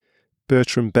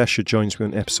Bertram Bescher joins me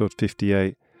on episode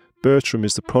 58. Bertram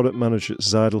is the product manager at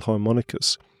Seidel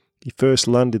Harmonicas. He first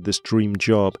landed this dream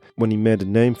job when he made a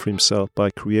name for himself by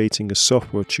creating a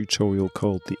software tutorial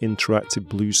called the Interactive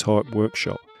Blues Harp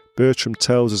Workshop. Bertram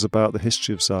tells us about the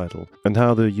history of Seidel and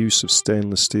how the use of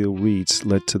stainless steel reeds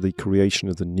led to the creation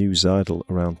of the new Seidel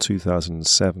around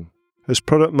 2007. As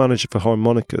product manager for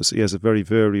Harmonicas, he has a very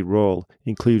varied role,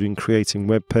 including creating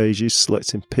web pages,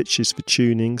 selecting pitches for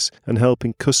tunings, and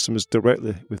helping customers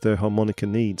directly with their harmonica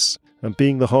needs. And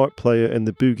being the harp player in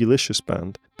the Boogylicious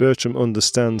band, Bertram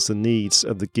understands the needs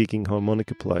of the gigging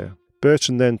harmonica player.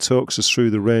 Bertram then talks us through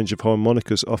the range of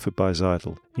harmonicas offered by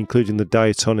Seidel, including the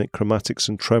diatonic, chromatics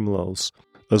and tremolos,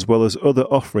 as well as other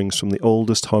offerings from the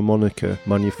oldest harmonica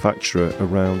manufacturer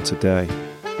around today.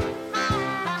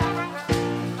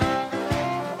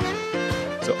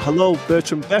 So, hello,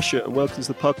 Bertram Bescher, and welcome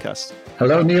to the podcast.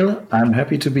 Hello, Neil. I'm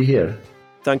happy to be here.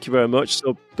 Thank you very much.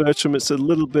 So, Bertram, it's a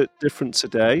little bit different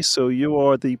today. So, you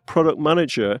are the product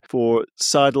manager for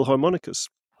Seidel Harmonicas.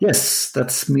 Yes,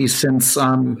 that's me. Since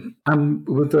I'm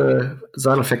with the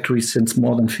Seidel factory since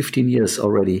more than 15 years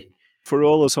already. For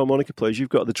all those harmonica players, you've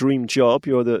got the dream job.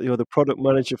 You're the product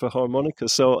manager for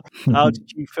harmonicas. So, how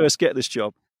did you first get this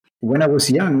job? When I was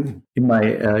young, in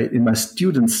my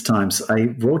students' times,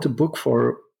 I wrote a book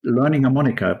for learning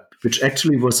harmonica, which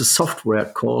actually was a software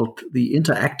called the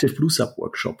Interactive Blues Harp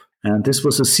Workshop. And this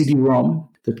was a CD-ROM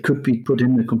that could be put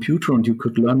in a computer and you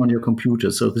could learn on your computer.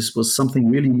 So this was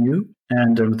something really new.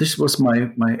 And this was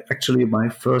my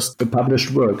first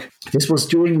published work. This was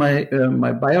during my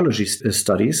biology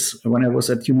studies when I was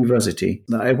at university.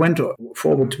 I went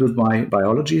forward with my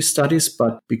biology studies,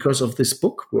 but because of this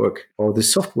book work or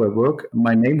this software work,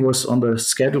 my name was on the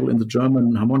schedule in the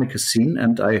German harmonica scene,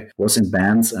 and I was in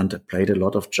bands and I played a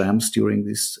lot of jams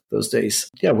during those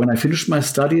days. Yeah, when I finished my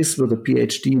studies with a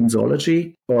PhD in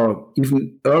zoology, or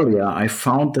even earlier, I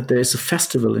found that there is a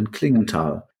festival in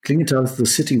Klingenthal. Klingenthal is the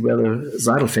city where the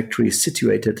Seidel factory is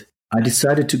situated. I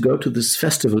decided to go to this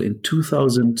festival in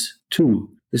 2002.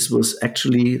 This was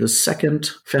actually the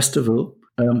second festival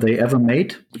they ever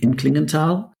made in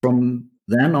Klingenthal. From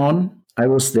then on, I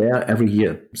was there every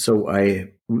year. So I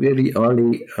really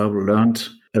early learned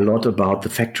a lot about the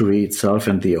factory itself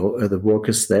and the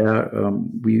workers there.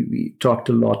 We talked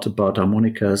a lot about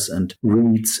harmonicas and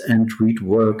reeds and reed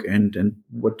work and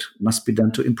what must be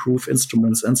done to improve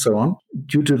instruments and so on.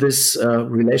 Due to this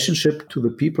relationship to the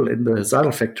people in the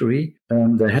Seidel factory,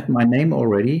 they had my name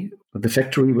already. The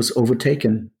factory was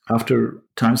overtaken after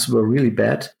times were really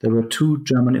bad. There were two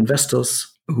German investors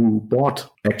who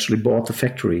actually bought the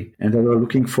factory, and they were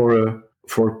looking for a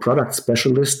product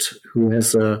specialist who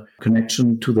has a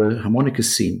connection to the harmonica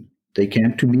scene. They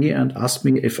came to me and asked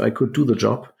me if I could do the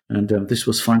job. And this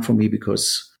was fine for me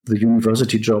because the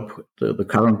university job, the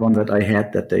current one that I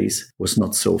had that days, was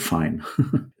not so fine.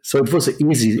 So it was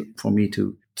easy for me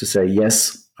to say,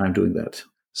 yes, I'm doing that.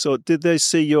 So did they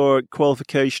see your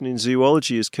qualification in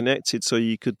zoology as connected so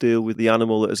you could deal with the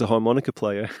animal as a harmonica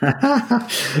player?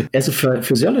 As a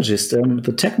physiologist,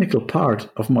 the technical part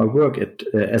of my work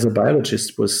as a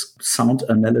biologist was sound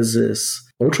analysis,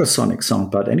 ultrasonic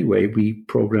sound. But anyway, we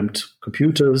programmed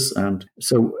computers. And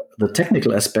so the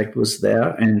technical aspect was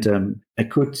there. And I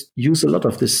could use a lot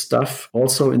of this stuff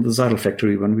also in the Seidel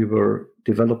factory when we were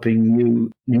developing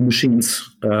new machines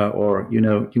or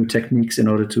new techniques in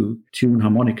order to tune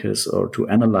harmonicas or to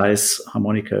analyze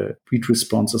harmonica beat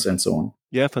responses and so on.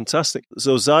 Yeah, fantastic.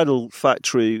 So Seidel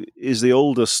factory is the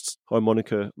oldest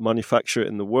harmonica manufacturer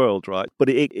in the world, right? But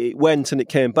it went and it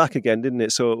came back again, didn't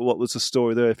it? So what was the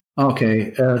story there? Okay,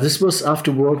 this was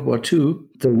after World War II.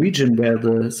 The region where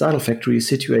the Seidel factory is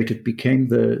situated became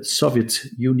the Soviet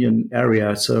Union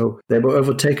area. So they were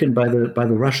overtaken by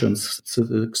the Russians, so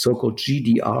the so-called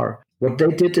GDR. What they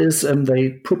did is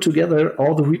they put together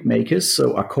all the reed makers,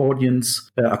 so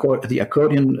accordions, the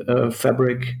accordion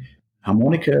fabric,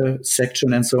 harmonica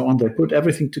section and so on. They put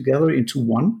everything together into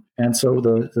one. And so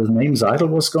the name Seidel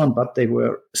was gone, but they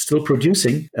were still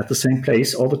producing at the same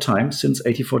place all the time since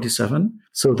 1847.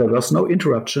 So there was no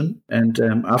interruption. And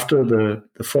after the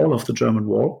fall of the German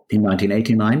Wall in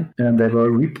 1989, they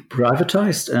were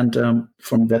privatized. And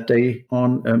from that day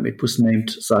on, it was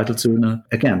named Seidel-Söhne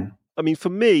again. I mean, for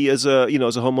me, as a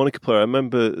harmonica player, I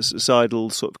remember Seidel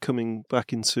sort of coming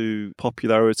back into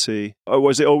popularity. Or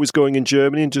was it always going in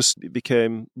Germany and just it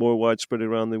became more widespread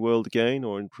around the world again,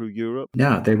 or through Europe?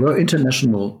 Yeah, they were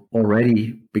international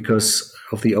already because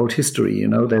of the old history.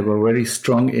 They were very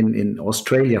strong in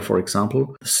Australia, for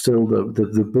example. Still,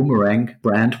 the Boomerang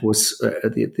brand was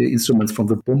the instruments from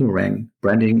the Boomerang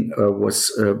branding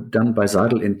was done by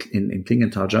Seidel in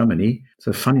Klingenthal, Germany. It's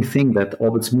a funny thing that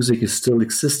Orbit's music is still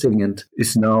existing and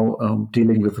is now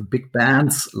dealing with big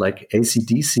bands like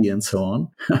AC/DC and so on.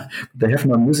 They have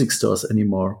no music stores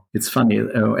anymore. It's funny.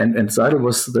 And Seidel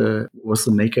was the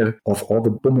maker of all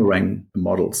the Boomerang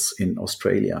models in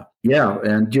Australia. Yeah,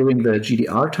 and during the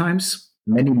GDR times,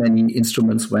 many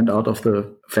instruments went out of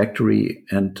the factory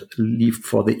and left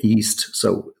for the East,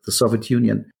 so the Soviet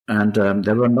Union. And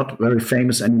they were not very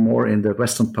famous anymore in the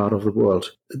western part of the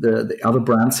world. The other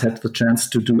brands had the chance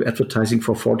to do advertising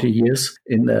for 40 years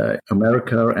in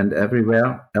America and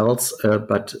everywhere else,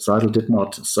 but Seidel did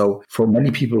not. So for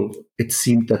many people, it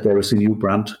seemed that there is a new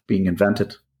brand being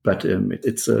invented. But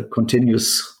it's a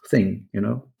continuous thing, you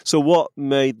know. So what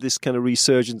made this kind of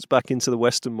resurgence back into the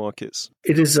Western markets?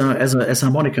 It is as a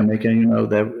harmonica maker, you know,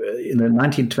 in the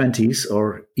 1920s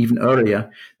or even earlier,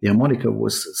 the harmonica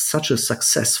was such a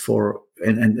success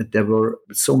and there were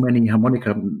so many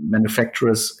harmonica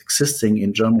manufacturers existing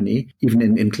in Germany. Even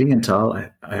in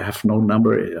Klingenthal, I have no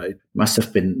number. It must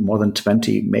have been more than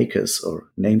 20 makers or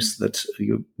names that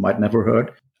you might never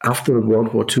heard. After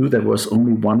World War II, there was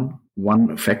only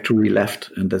one factory left,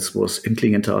 and this was in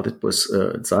Klingenthal. It was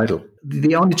Seidel.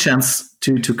 The only chance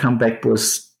to come back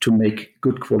was to make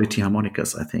good quality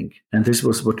harmonicas, I think. And this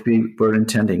was what we were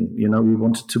intending. You know, we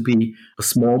wanted to be a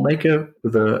small maker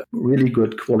with a really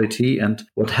good quality. And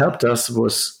what helped us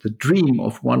was the dream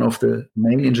of one of the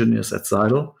main engineers at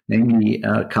Seidel, namely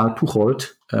Karl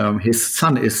Pucholt. His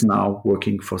son is now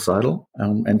working for Seidel,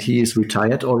 and he is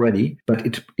retired already.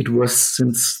 But it was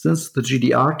since the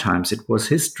GDR times, it was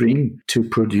his dream to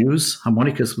produce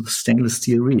harmonicas with stainless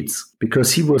steel reeds,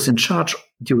 because he was in charge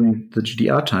during the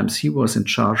GDR times. He was in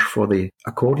charge for the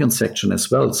accordion section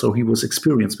as well. So he was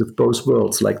experienced with both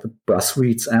worlds, like the brass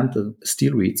reeds and the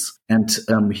steel reeds. And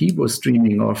he was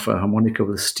dreaming of a harmonica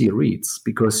with steel reeds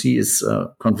because he is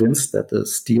convinced that the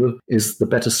steel is the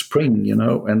better spring, you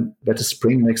know, and better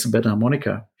spring makes a better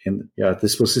harmonica. And yeah,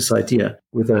 this was his idea.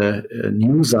 With a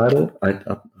new Seidel, I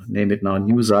name it now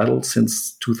New Seidel,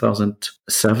 since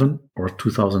 2007 or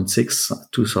 2006,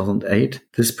 2008.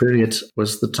 This period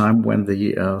was the time when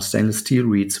the stainless steel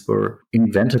reeds were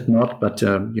invented, but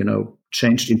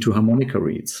changed into harmonica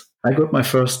reeds. I got my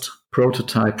first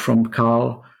prototype from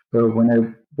Karl when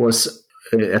I was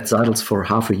at Seidel's for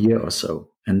half a year or so.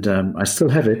 And I still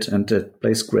have it, and it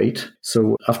plays great.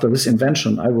 So after this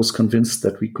invention, I was convinced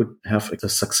that we could have a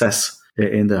success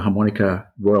in the harmonica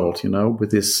world, you know,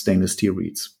 with these stainless steel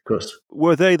reeds. Because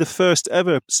were they the first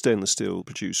ever stainless steel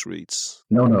produced reeds?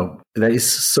 No. There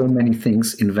is so many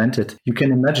things invented. You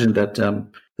can imagine that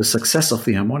the success of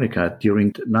the harmonica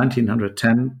during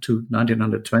 1910 to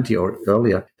 1920 or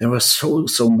earlier, there were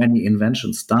so many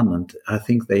inventions done. And I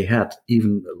think they had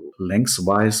even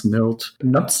lengthwise milled,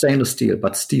 not stainless steel,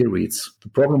 but steel reeds. The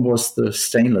problem was the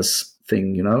stainless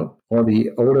thing, you know, or the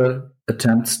older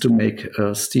attempts to make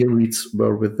steel reeds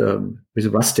were with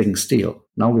rusting steel.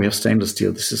 Now we have stainless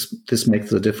steel. This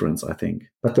makes the difference, I think.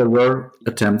 But there were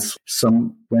attempts.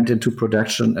 Some went into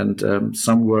production, and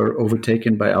some were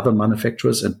overtaken by other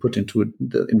manufacturers and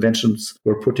the inventions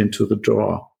were put into the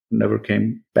drawer. Never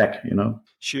came back, you know.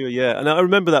 Sure, yeah. And I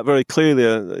remember that very clearly.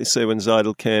 They say when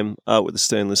Seidel came out with the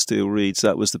stainless steel reeds,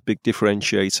 that was the big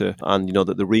differentiator. And, you know,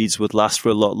 that the reeds would last for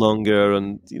a lot longer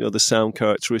and, you know, the sound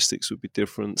characteristics would be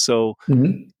different. So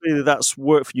clearly that's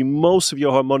worked for you. Most of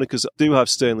your harmonicas do have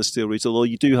stainless steel reeds, although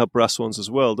you do have brass ones as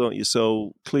well, don't you?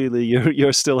 So clearly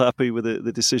you're still happy with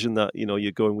the decision that, you know,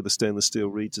 you're going with the stainless steel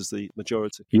reeds as the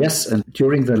majority. Yes, and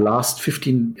during the last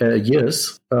 15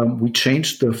 years, we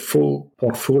changed the full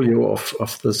portfolio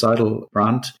of the Seidel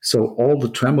brand. So all the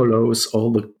tremolos,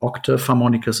 all the octave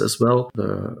harmonicas as well,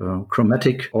 the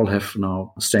chromatic, all have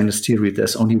now stainless steel reed.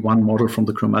 There's only one model from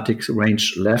the chromatic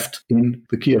range left in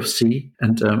the key of C,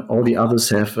 and all the others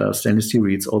have stainless steel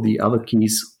reeds. All the other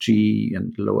keys, G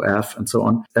and low F and so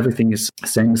on, everything is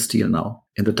stainless steel now.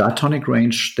 In the diatonic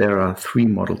range, there are 3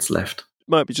 models left.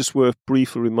 Might be just worth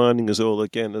briefly reminding us all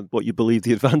again of what you believe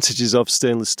the advantages of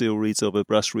stainless steel reeds over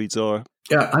brass reeds are.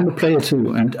 Yeah, I'm a player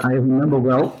too, and I remember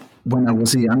well when I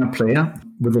was a younger player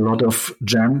with a lot of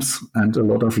jams and a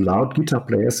lot of loud guitar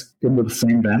players in the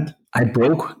same band, I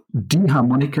broke D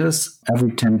harmonicas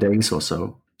every 10 days or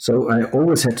so. So I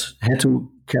always had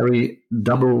to carry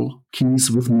double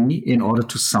keys with me in order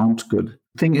to sound good.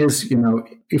 Thing is, you know,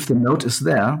 if the note is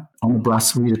there on a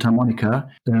brass reeded harmonica,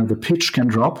 the pitch can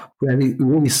drop really,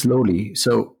 really slowly.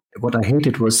 So what I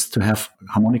hated was to have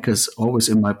harmonicas always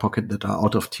in my pocket that are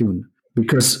out of tune.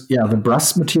 Because, yeah, the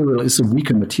brass material is a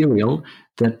weaker material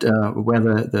that where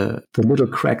the little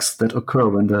cracks that occur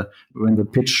when the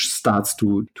pitch starts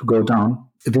to go down,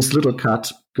 this little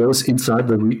cut goes inside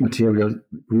the reed material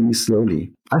really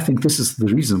slowly. I think this is the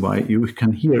reason why you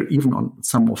can hear, even on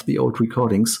some of the old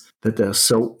recordings, that there are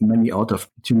so many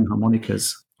out-of-tune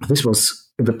harmonicas. This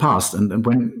was in the past, and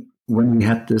when we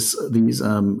had these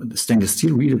stainless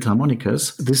steel reeded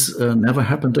harmonicas, this never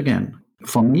happened again.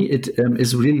 For me, it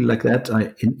is really like that.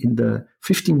 In the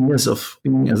 15 years of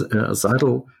being a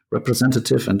Seidl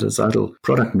representative and a Seidl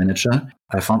product manager,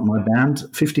 I found my band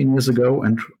 15 years ago,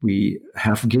 and we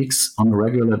have gigs on a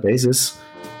regular basis.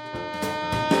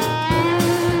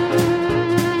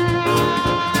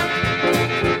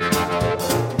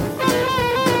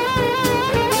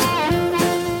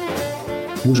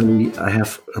 Usually I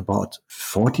have about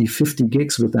 40, 50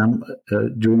 gigs with them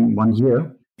during 1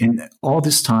 year. In all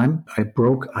this time, I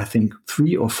broke, I think,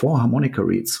 3 or 4 harmonica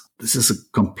reeds. This is a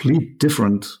complete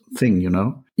different thing,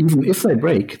 Even if they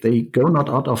break, they go not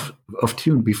out of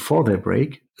tune before they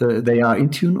break. They are in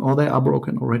tune or they are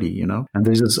broken already, And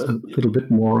this is a little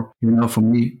bit more, for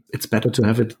me, it's better to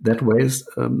have it that way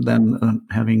than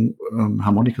having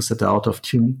harmonicas that are out of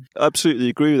tune. I absolutely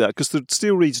agree with that, because the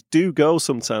steel reeds do go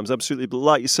sometimes, absolutely. But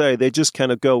like you say, they just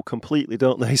kind of go completely,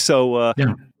 don't they? So,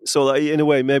 yeah. So in a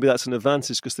way, maybe that's an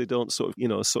advantage, because they don't sort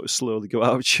of slowly go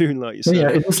out of tune, like you said. Yeah,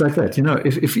 it is like that.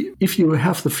 If you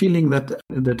have the feeling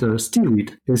that a steel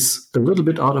reed is a little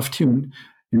bit out of tune,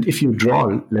 and if you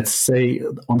draw, let's say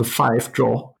on the 5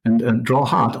 draw and draw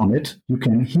hard on it, you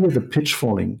can hear the pitch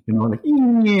falling. Like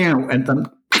and then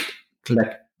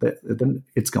clack. Then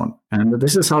it's gone. And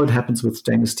this is how it happens with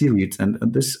stainless steel reeds. And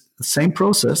this same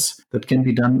process that can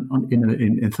be done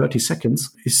in 30 seconds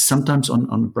is sometimes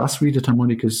on brass reeded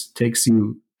harmonicas takes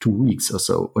you 2 weeks or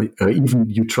so. Or even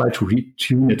you try to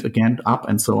retune it again up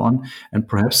and so on. And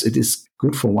perhaps it is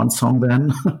good for one song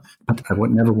then, but I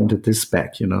never wanted this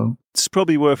back, It's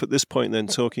probably worth at this point then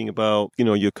talking about,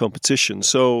 your competition.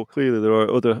 So clearly there are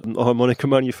other harmonica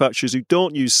manufacturers who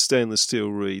don't use stainless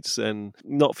steel reeds, and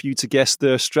not for you to guess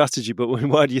their strategy, but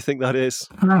why do you think that is?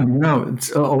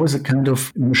 It's always a kind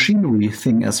of machinery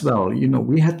thing as well.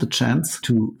 We had the chance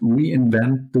to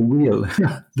reinvent the wheel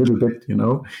a little bit,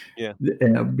 Yeah.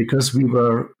 Because we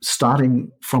were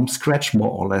starting from scratch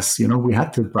more or less. We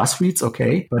had the brass reeds,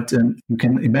 okay, but you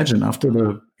can imagine after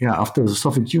the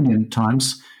Soviet Union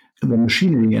times, the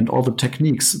machinery and all the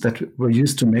techniques that were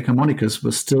used to make harmonicas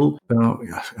were still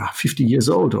 50 years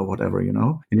old or whatever,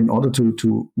 And in order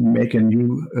to make a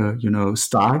new,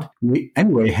 start, we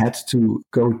anyway had to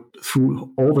go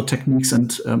through all the techniques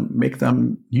and make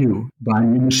them new, buy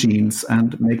new machines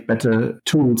and make better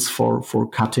tools for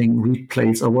cutting reed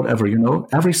plates or whatever,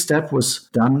 Every step was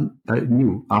done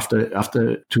new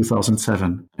after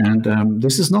 2007. And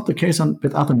this is not the case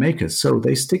with other makers. So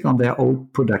they stick on their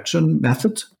old production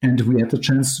method, and we had the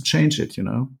chance to change it,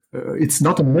 It's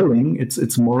not a milling,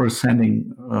 it's more a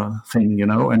sanding thing,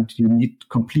 and you need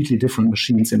completely different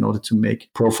machines in order to make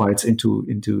profiles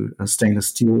into a stainless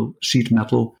steel sheet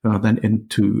metal than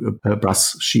into a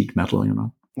brass sheet metal,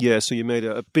 Yeah, so you made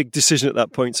a big decision at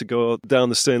that point to go down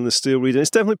the stainless steel reed, and it's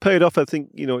definitely paid off. I think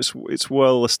it's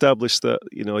well established that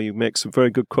you make some very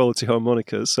good quality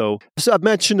harmonicas. So I've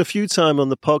mentioned a few times on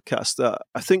the podcast that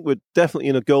I think we're definitely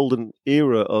in a golden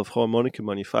era of harmonica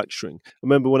manufacturing. I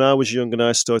remember when I was young and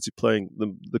I started playing,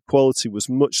 the quality was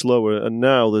much lower, and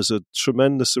now there's a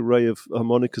tremendous array of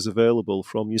harmonicas available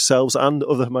from yourselves and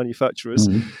other manufacturers.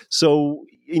 Mm-hmm. So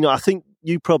I think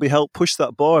you probably helped push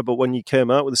that bar, but when you came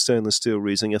out with the stainless steel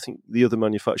reeds, I think the other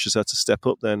manufacturers had to step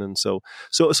up then. And so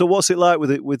what's it like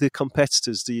with the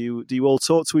competitors? Do you all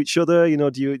talk to each other?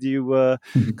 Do you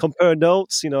compare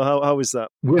notes? How is that?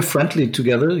 We're friendly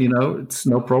together. It's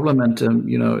no problem, and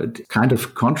it kind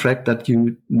of contract that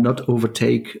you not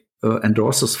overtake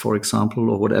endorsers, for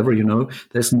example, or whatever.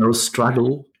 There's no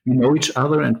struggle. We know each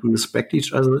other and we respect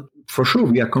each other. For sure,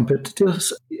 we are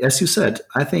competitors. As you said,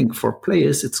 I think for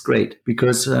players, it's great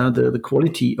because the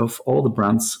quality of all the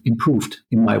brands improved,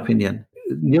 in my opinion.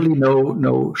 Nearly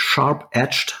no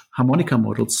sharp-edged harmonica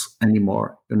models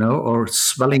anymore, or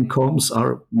swelling combs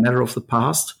are a matter of the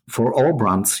past for all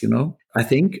brands, I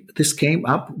think this came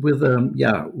up with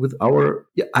our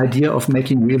idea of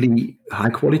making really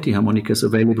high-quality harmonicas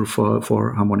available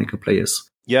for harmonica players.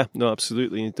 Yeah, no,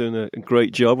 absolutely. You're doing a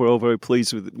great job. We're all very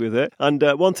pleased with it. And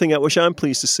one thing which I'm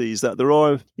pleased to see is that there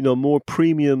are, more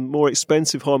premium, more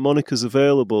expensive harmonicas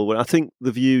available. When I think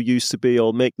the view used to be,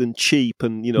 I'll make them cheap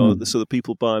and, so that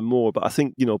people buy more. But I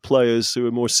think, players who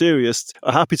are more serious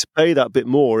are happy to pay that bit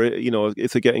more,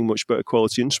 if they're getting much better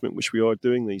quality instrument, which we are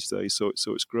doing these days. So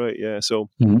it's great, yeah. So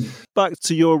back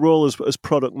to your role as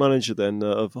product manager then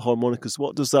of harmonicas,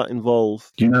 what does that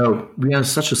involve? We are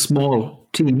such a small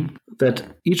team that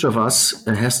each of us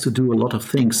has to do a lot of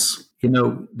things.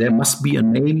 There must be a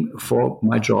name for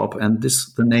my job, and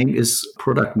the name is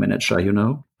product manager.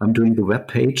 I'm doing the web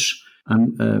page.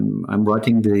 I'm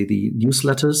writing the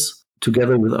newsletters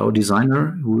together with our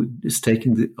designer who is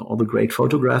taking all the great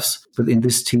photographs. But in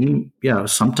this team,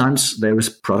 sometimes there is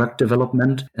product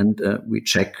development, and we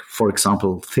check, for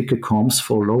example, thicker comms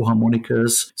for low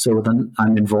harmonicas. So then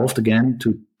I'm involved again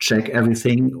to check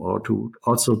everything, or to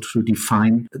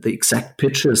define the exact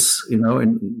pitches.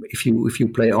 And if you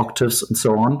play octaves and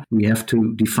so on, we have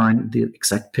to define the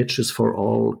exact pitches for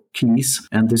all keys.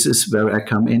 And this is where I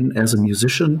come in as a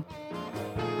musician.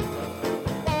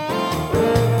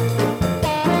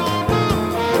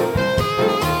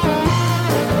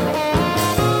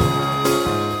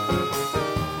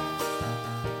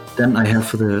 Then I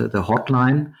have the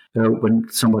hotline. When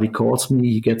somebody calls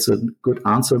me, he gets a good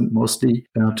answer mostly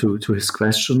to his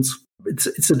questions.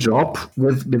 It's a job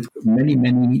with many,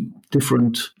 many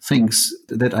different things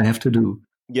that I have to do.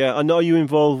 Yeah, and are you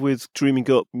involved with dreaming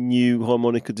up new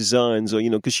harmonica designs, or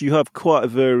because you have quite a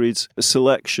varied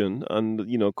selection and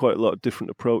quite a lot of different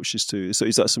approaches to it. So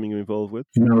is that something you're involved with?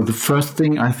 The first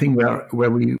thing I think where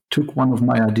we took one of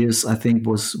my ideas, I think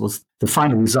was the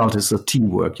final result is a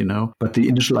teamwork, But the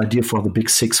initial idea for the Big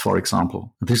Six, for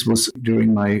example, this was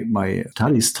during my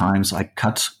studies times. I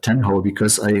cut 10-hole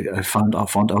because I found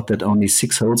out that only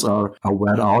 6 holes are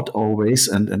wear out always,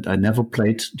 and I never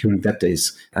played during that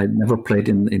days. I never played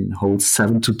in holes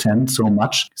 7 to 10 so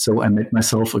much. So I made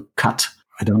myself a cut.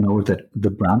 I don't know that the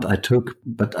brand I took,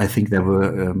 but I think there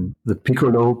were the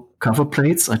Piccolo cover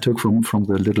plates I took from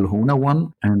the Little Hohner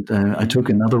one. And I took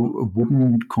another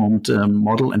wooden combed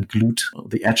model and glued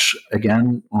the edge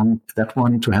again on that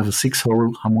one to have a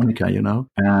 6-hole harmonica,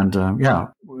 And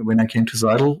when I came to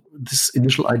Seidl, this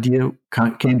initial idea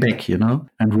came back,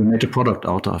 and we made a product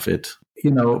out of it.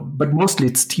 But mostly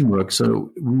it's teamwork.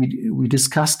 So we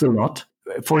discussed a lot.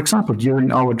 For example,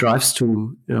 during our drives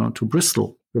to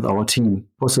Bristol with our team,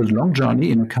 it was a long journey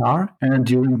in a car. And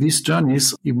during these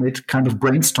journeys, we made kind of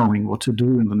brainstorming what to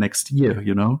do in the next year,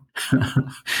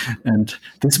 And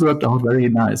this worked out very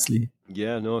nicely.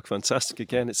 Yeah, no, fantastic.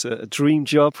 Again, it's a dream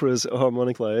job for us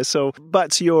harmonic players. So back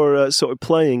to your sort of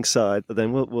playing side,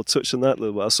 then we'll touch on that a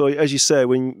little while. So as you say,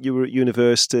 when you were at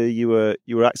university, you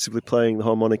were actively playing the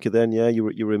harmonica then, yeah? You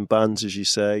were in bands, as you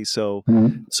say. So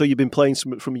So you've been playing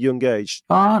from a young age?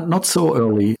 Not so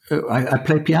early. I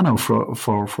played piano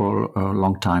for a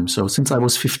long time. So since I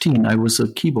was 15, I was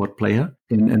a keyboard player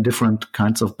in different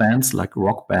kinds of bands, like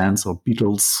rock bands or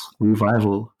Beatles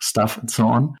revival stuff and so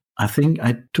on. I think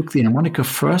I took the harmonica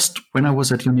first when I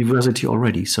was at university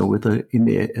already, so at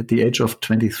the age of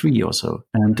 23 or so.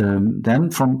 And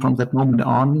then from that moment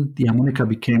on, the harmonica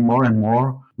became more and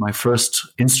more my first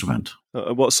instrument.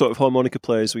 What sort of harmonica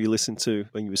players were you listening to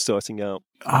when you were starting out?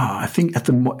 I think at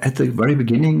the very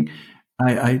beginning,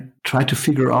 I tried to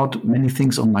figure out many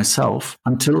things on myself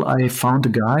until I found a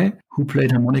guy who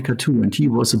played harmonica too, and he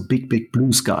was a big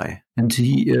blues guy. And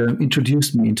he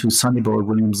introduced me into Sonny Boy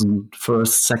Williamson,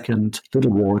 first, second,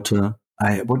 Little Walter.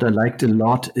 What I liked a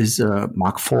lot is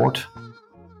Mark Ford.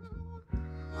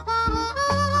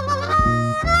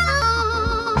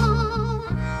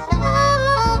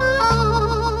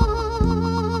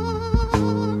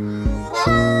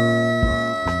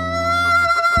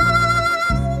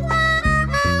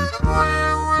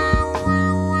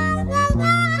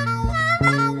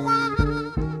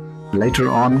 Later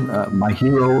on, my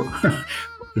hero,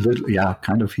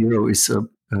 kind of hero, is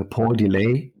Paul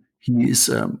DeLay. He is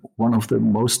one of the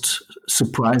most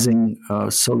surprising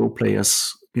solo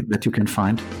players that you can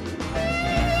find.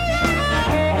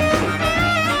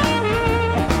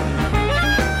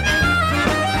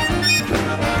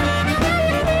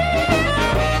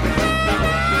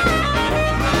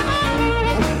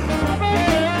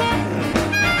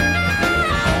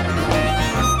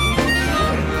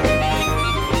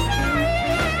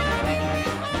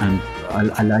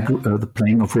 I like the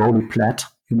playing of Rolly Platt,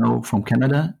 from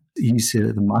Canada. He's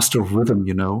the master of rhythm,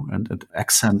 and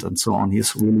accent and so on.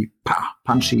 He's really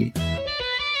punchy.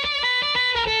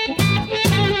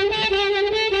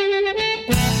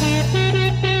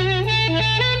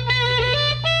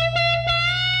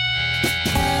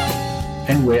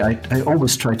 Anyway, I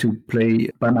always try to play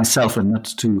by myself and not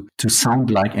to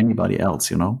sound like anybody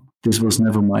else, This was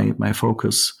never my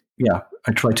focus. Yeah,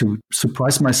 I try to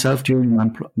surprise myself during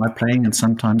my playing, and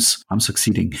sometimes I'm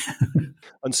succeeding.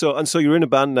 And so you're in a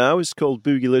band now. It's called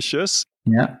Boogylicious.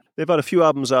 Yeah. They've had a few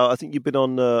albums out. I think you've been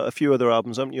on a few other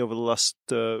albums, haven't you, over the last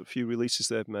few releases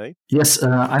they've made? Yes,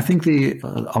 I think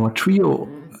our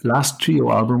last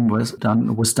trio album was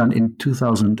done in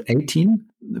 2018.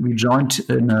 We joined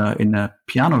in a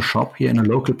piano shop here, in a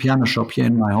local piano shop here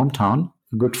in my hometown.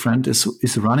 A good friend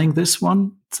is running this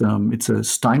one. It's a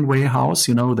Steinway house.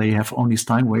 They have only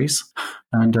Steinways,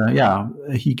 and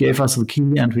he gave us the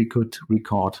key, and we could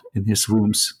record in his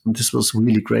rooms. And this was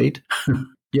really great.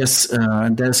 Yes,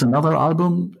 and there's another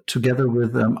album together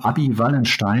with Abi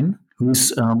Wallenstein,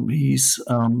 he's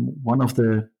one of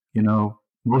the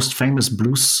most famous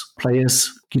blues players,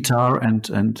 guitar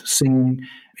and singing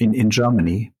in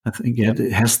Germany. I think he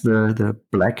has the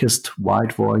blackest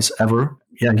white voice ever.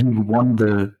 Yeah, he won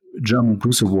the German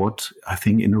Blues Award, I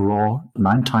think,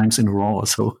 9 times in a row or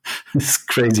so. It's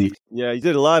crazy. Yeah, you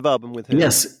did a live album with him.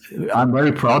 Yes, I'm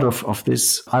very proud of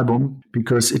this album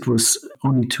because it was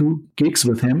only 2 gigs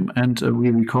with him, and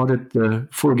we recorded the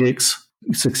 4 gigs.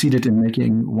 We succeeded in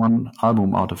making one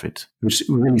album out of it, which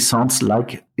really sounds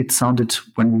like it sounded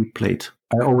when we played.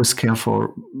 I always care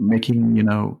for making,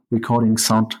 recording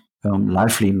sound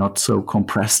lively, not so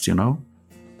compressed,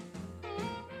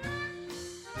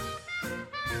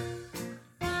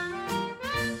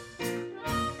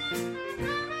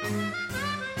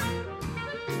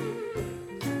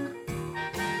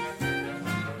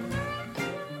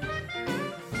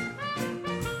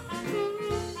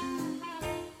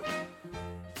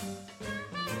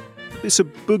 It's a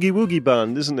boogie-woogie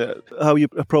band, isn't it? How are you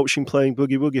approaching playing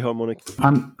boogie-woogie harmonic?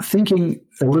 I'm thinking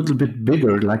a little bit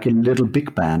bigger, like a little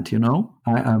big band,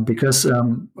 because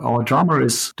our drummer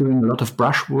is doing a lot of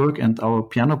brush work and our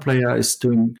piano player is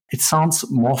it sounds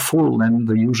more full than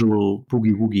the usual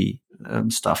boogie-woogie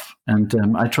stuff. And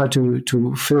I try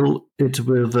to fill it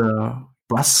with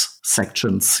brass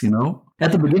sections,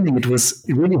 At the beginning, it was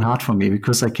really hard for me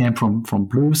because I came from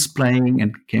blues playing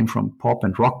and came from pop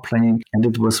and rock playing, and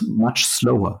it was much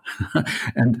slower.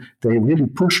 And they really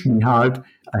pushed me hard.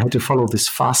 I had to follow this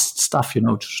fast stuff,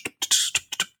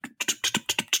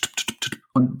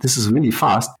 And this is really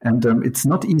fast, and it's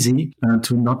not easy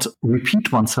to not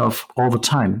repeat oneself all the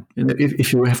time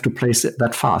if you have to play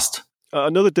that fast.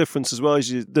 Another difference as well is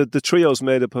the trio's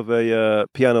made up of a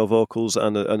piano, vocals,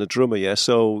 and a drummer. Yeah,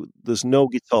 so there's no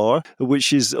guitar,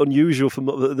 which is unusual for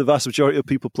the vast majority of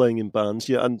people playing in bands.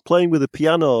 Yeah, and playing with a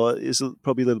piano is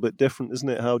probably a little bit different, isn't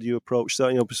it? How do you approach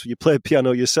that? You play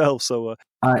piano yourself, so.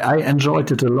 I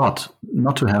enjoyed it a lot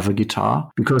not to have a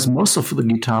guitar because most of the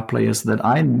guitar players that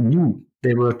I knew,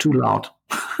 they were too loud,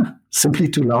 simply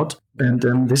too loud.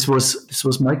 And this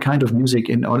was my kind of music.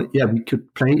 We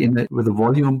could play with a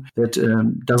volume that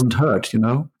doesn't hurt,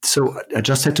 So I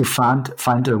just had to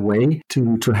find a way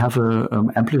to have a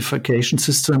amplification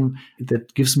system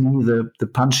that gives me the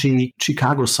punchy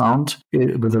Chicago sound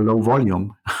with a low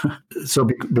volume. So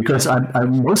because I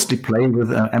mostly play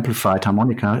with amplified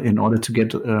harmonica in order to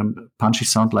get punchy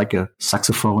sound like a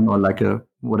saxophone or like a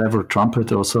whatever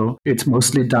trumpet or so. It's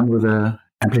mostly done with a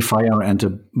amplifier and a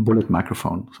bullet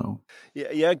microphone. So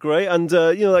yeah, great. And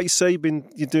like you say,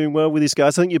 you're doing well with these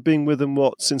guys. I think you've been with them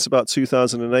since about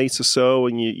 2008 or so,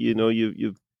 and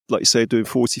you've like you say, doing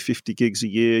 40-50 gigs a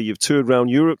year. You've toured around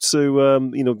Europe, so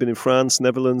been in France,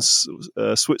 Netherlands,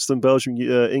 Switzerland, Belgium,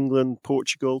 England,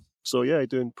 Portugal. So yeah, you're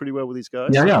doing pretty well with these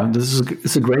guys. Yeah,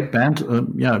 it's a great band.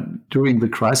 During the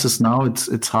crisis now,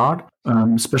 it's hard,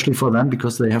 especially for them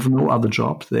because they have no other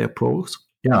job. They are pros.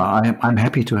 Yeah, I'm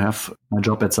happy to have my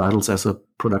job at Seidels as a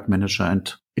product manager,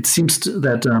 and it seems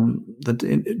that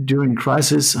during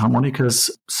crisis,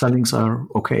 harmonicas sellings are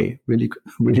okay, really,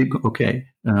 really okay.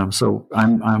 So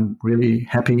I'm really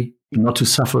happy not to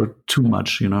suffer too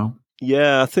much,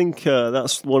 Yeah, I think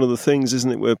that's one of the things,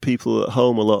 isn't it, where people at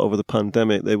home a lot over the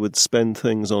pandemic, they would spend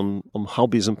things on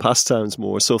hobbies and pastimes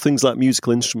more. So things like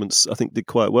musical instruments, I think, did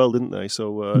quite well, didn't they?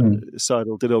 So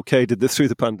Seidel did okay, did this through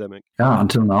the pandemic. Yeah,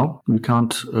 until now, we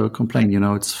can't complain,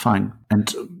 it's fine.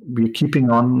 And we're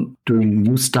keeping on doing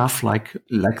new stuff like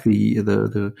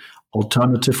the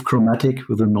alternative chromatic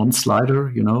with a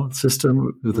non-slider,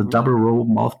 system with a double row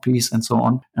mouthpiece and so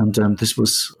on. And this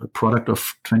was a product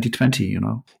of 2020,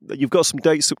 You've got some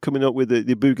dates coming up with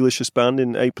the Boogalicious Band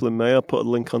in April and May. I'll put a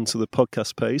link onto the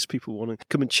podcast page. People want to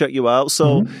come and check you out.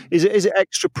 So is it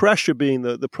extra pressure being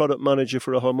the product manager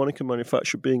for a harmonica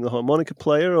manufacturer, being the harmonica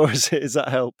player, or is that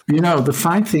help? The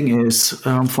fine thing is,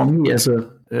 for me as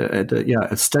a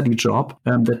steady job,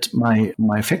 that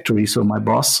my factory, so my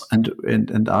boss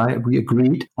and I, we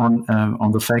agreed on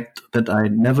the fact that I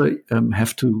never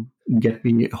have to get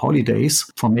me holidays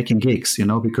for making gigs,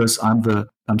 because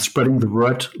I'm spreading the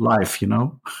word live,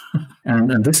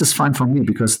 and this is fine for me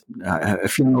because I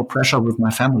feel no pressure with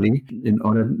my family in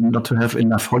order not to have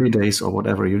enough holidays or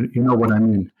whatever. You know what I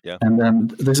mean? Yeah.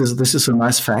 And this is a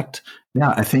nice fact.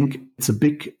 Yeah, I think it's a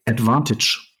big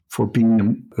advantage for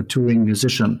being a touring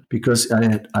musician because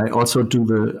I also do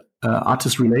the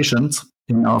artist relations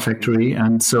in our factory,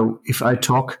 and so if I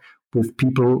talk with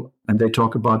people and they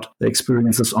talk about their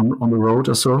experiences on the road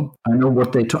or so, I know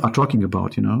what they are talking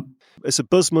about, It's a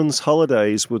buzzman's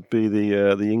holidays would be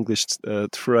the English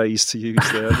phrase to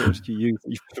use there. I don't know if you're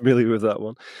familiar with that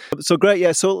one. So great,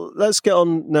 yeah. So let's get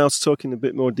on now to talking a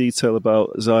bit more detail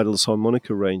about Zeidel's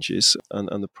harmonica ranges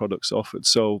and the products offered.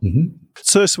 So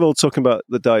first of all, talking about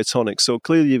the diatonics. So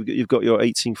clearly you've got your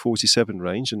 1847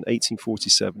 range, and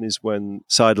 1847 is when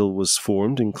Zeidel was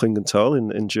formed in Klingenthal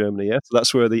in Germany. Yeah, so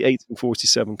that's where the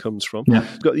 1847 comes from. Yeah.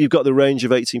 You've got the range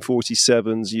of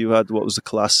 1847s. You had what was the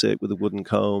classic with the wooden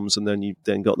combs, and then you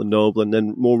got the Noble, and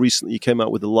then more recently you came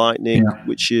out with the Lightning,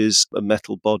 which is a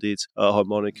metal-bodied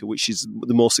harmonica, which is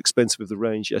the most expensive of the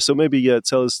range. Yeah, so maybe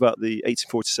tell us about the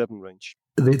 1847 range.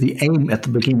 The aim at the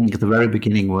very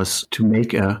beginning, was to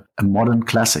make a modern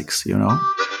classics,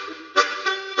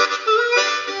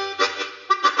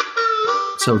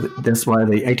 So that's why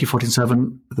the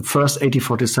 1847, the first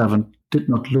 1847, did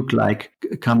not look like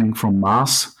coming from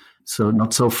Mars, so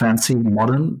not so fancy,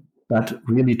 modern, but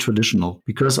really traditional.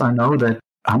 Because I know that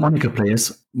harmonica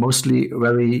players, mostly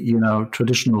very,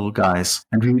 traditional guys.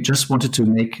 And we just wanted to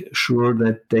make sure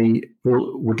that they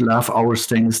would love our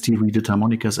stainless steel reeded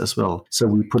harmonicas as well. So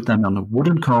we put them on a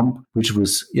wooden comb, which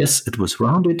was, yes, it was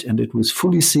rounded and it was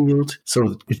fully sealed,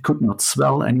 so it could not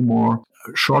swell anymore.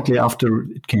 Shortly after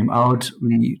it came out,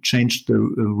 we changed the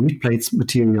reed plates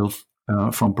material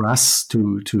from brass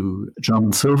to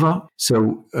German silver.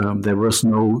 So there was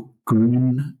no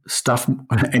green stuff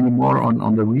anymore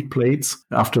on the reed plates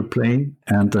after playing.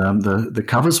 And the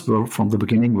covers were from the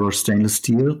beginning were stainless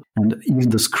steel, and even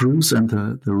the screws and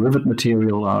the rivet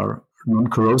material are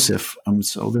non-corrosive.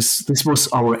 So this was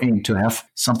our aim, to have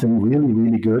something really,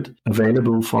 really good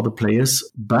available for the players,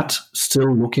 but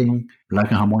still looking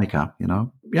like a harmonica,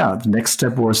 Yeah, the next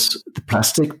step was the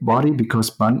plastic body,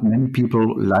 because many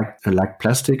people like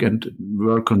plastic and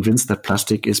were convinced that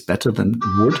plastic is better than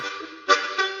wood.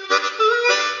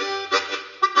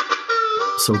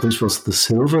 So this was the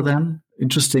silver then.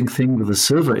 Interesting thing with the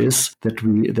silver is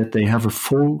that they have a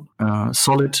full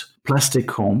solid plastic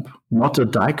comb, not a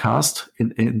die cast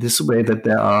in this way that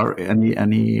there are any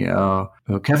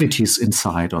cavities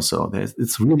inside or so.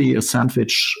 It's really a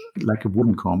sandwich like a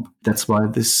wooden comb. That's why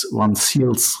this one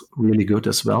seals really good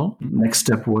as well. Next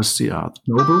step was the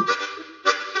Noble.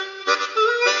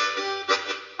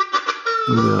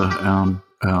 With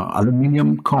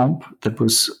aluminium comb that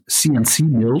was CNC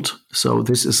milled. So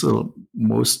this is a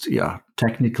most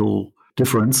technical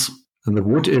difference. And the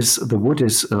wood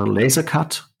is laser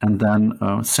cut and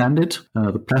then sanded.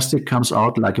 The plastic comes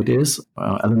out like it is.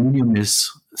 Aluminium is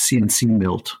CNC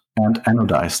milled and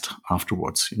anodized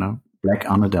afterwards. Black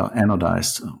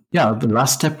anodized. The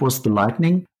last step was the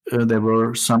Lightning. There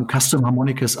were some custom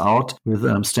harmonicas out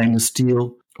with stainless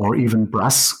steel or even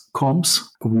brass combs.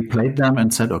 We played them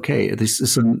and said, okay, this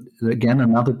is again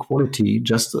another quality.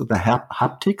 Just the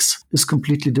haptics is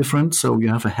completely different. So you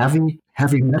have a heavy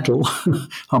metal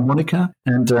harmonica,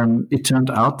 and it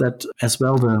turned out that as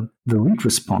well the reed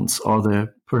response, or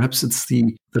perhaps it's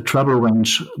the treble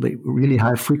range, the really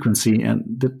high frequency, and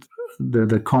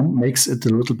the comb makes it a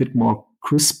little bit more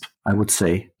crisp, I would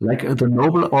say. Like the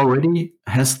Noble already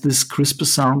has this crisper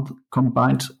sound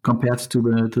compared to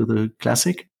the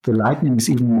classic. The Lightning is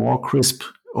even more crisp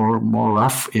or more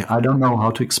rough. I don't know how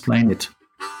to explain it.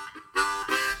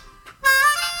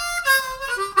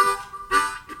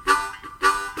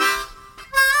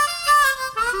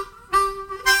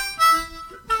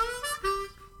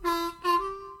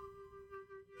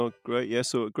 Oh, great, yeah,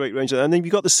 so a great range. And then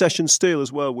you've got the Session Steel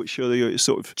as well, which are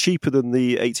sort of cheaper than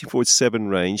the 1847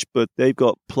 range, but they've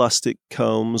got plastic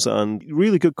combs and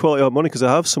really good quality harmonicas.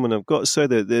 I have some, and I've got to say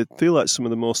that they feel like some of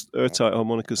the most airtight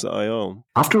harmonicas that I own.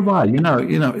 After a while,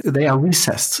 they are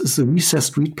recessed. It's a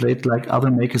recessed reed plate like other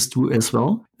makers do as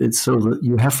well. It's so that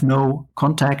you have no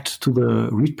contact to the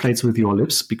reed plates with your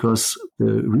lips, because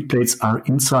the reed plates are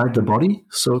inside the body.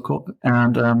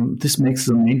 And this makes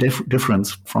the main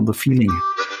difference from the feeling.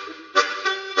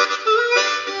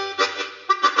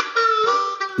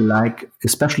 Like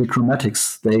especially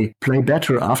chromatics, they play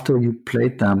better after you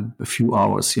played them a few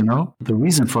hours, The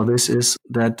reason for this is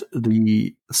that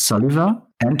the saliva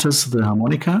enters the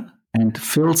harmonica and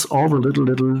fills all the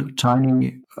little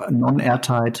tiny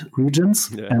non-airtight regions,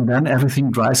 and then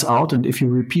everything dries out. And if you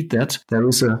repeat that, there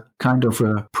is a kind of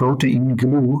a protein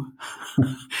glue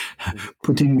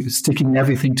sticking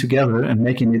everything together and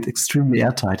making it extremely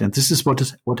airtight. And this is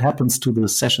what happens to the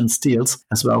session steels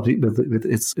as well with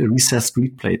its recessed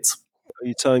reed plates. Are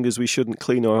you telling us we shouldn't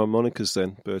clean our harmonicas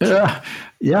then, Bert?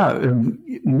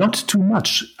 Not too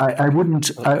much. I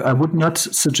would not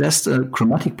suggest a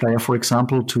chromatic player, for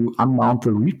example, to unmount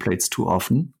the reed plates too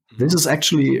often. This is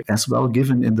actually as well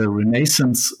given in the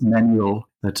Renaissance manual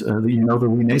that, the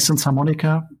Renaissance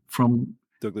harmonica from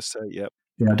Douglas Tate, yeah.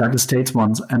 Yeah, Douglas Tate's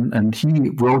ones. And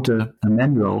he wrote a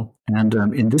manual. And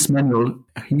in this manual,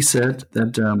 he said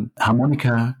that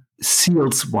harmonica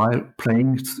seals while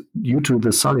playing due to the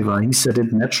Soliva. He said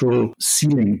it natural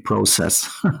sealing process.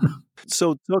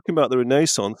 So talking about the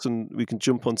Renaissance, and we can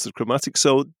jump onto the chromatic.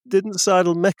 So didn't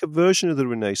Seidl make a version of the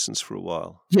Renaissance for a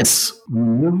while? Yes, we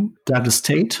knew Douglas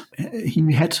Tate.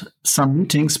 He had some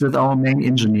meetings with our main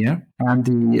engineer and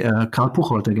the Karl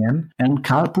Puchold again. And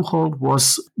Karl Puchold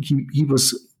was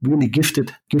really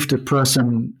gifted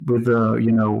person with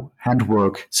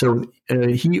handwork. So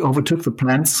he overtook the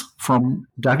plans from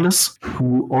Douglas,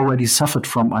 who already suffered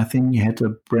from, I think he had a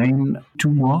brain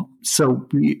tumor. So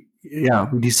we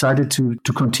decided to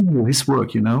continue his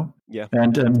work, Yeah.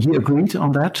 And he agreed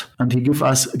on that, and he gave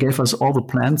us all the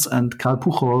plans, and Karl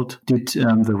Puchold did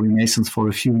the Renaissance for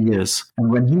a few years.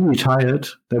 And when he retired,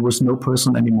 there was no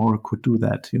person anymore who could do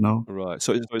that, Right,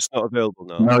 so it's not available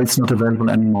now? No, it's not available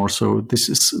anymore. So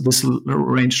this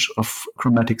range of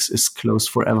chromatics is closed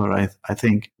forever, I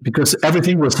think, because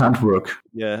everything was handwork.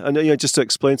 Yeah, and just to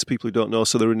explain to people who don't know,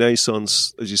 so the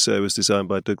Renaissance, as you say, was designed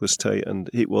by Douglas Tate, and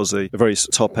it was a very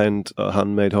top-end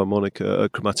handmade harmonica, a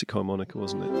chromatic harmonica,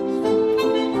 wasn't it?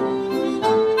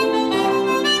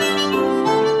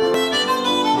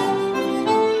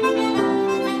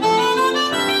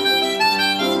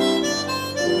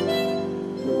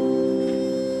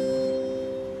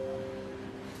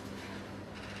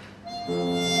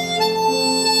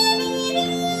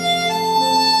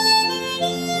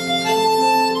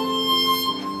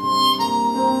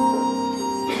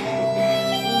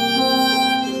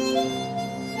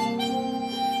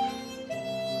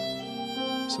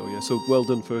 So well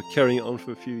done for carrying it on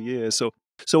for a few years.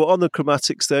 So on the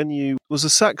chromatics then, was the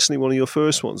Saxony one of your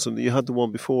first ones? And you had the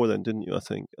one before then, didn't you, I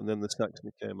think? And then the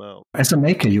Saxony came out. As a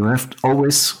maker, you have to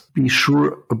always be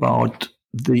sure about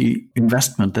the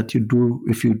investment that you do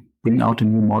if you bring out a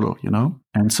new model,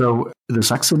 And so the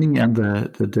Saxony and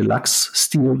the Deluxe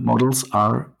steel models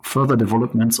are further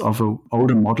developments of an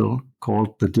older model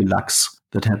called the Deluxe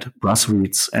that had brass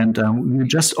reeds. And we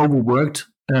just overworked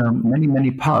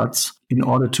many parts in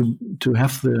order to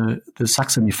have the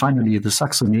Saxony, finally the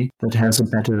Saxony that has a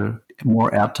better,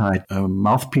 more airtight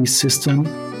mouthpiece system.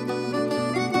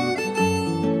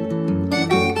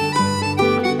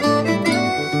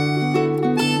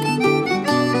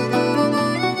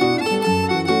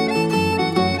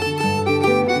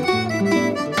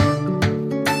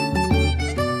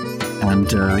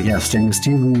 Stainless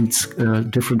steel reeds,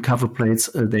 different cover plates.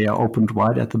 They are opened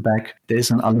wide at the back. There's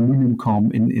an aluminum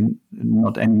comb in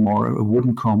not anymore a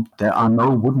wooden comb. There are no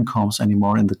wooden combs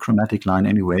anymore in the chromatic line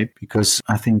anyway, because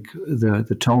I think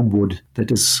the tone wood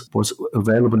that was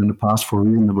available in the past for a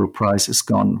reasonable price is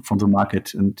gone from the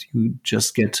market, and you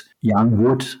just get young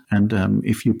wood. And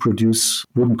if you produce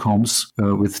wooden combs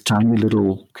with tiny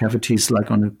little cavities like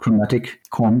on a chromatic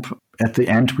comb, at the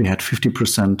end we had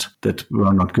 50% that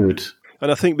were not good.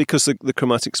 And I think because the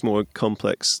chromatic's more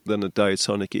complex than a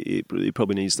diatonic, it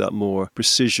probably needs that more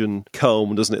precision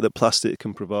comb, doesn't it, that plastic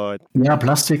can provide? Yeah,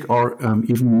 plastic or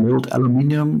even milled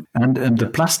aluminium. And the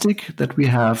plastic that we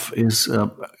have is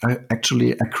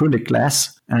actually acrylic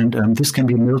glass, and this can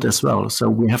be milled as well. So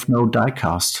we have no die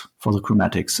cast for the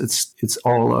chromatics. It's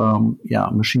all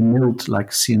machine milled, like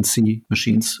CNC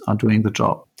machines are doing the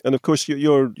job. And of course,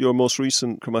 your most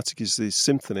recent chromatic is the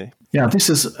Symphony. Yeah, this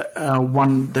is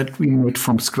one that we made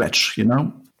from scratch,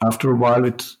 After a while,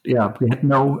 we had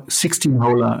no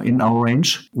 16-holer in our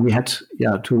range. We had,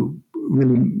 to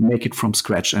really make it from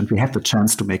scratch, and we had the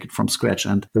chance to make it from scratch.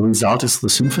 And the result is the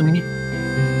Symphony.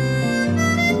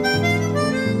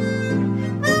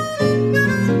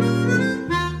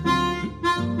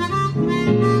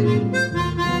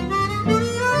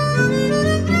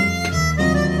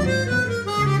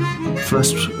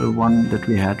 First one that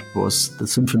we had was the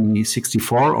Symphony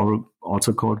 64, or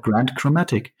also called Grand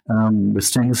Chromatic, with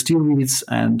stainless steel reeds,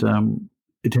 and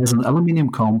it has an aluminium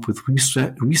comb with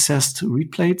recessed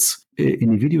reed plates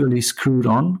individually screwed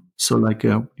on. So like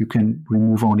you can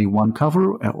remove only one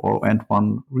cover and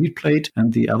one reed plate,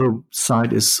 and the other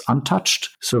side is untouched.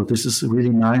 So this is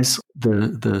really nice.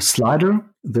 The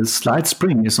slide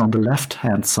spring is on the left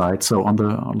hand side, so on the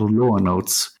lower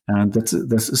notes, and this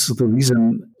is the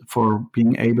reason for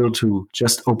being able to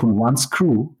just open one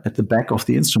screw at the back of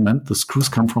the instrument. The screws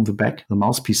come from the back, the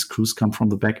mouthpiece screws come from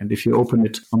the back. And if you open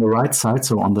it on the right side,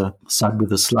 so on the side with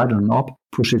the slider knob,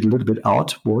 push it a little bit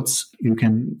outwards, you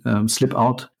can slip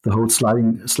out the whole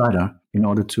slider in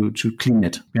order to clean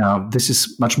it. Yeah, this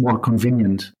is much more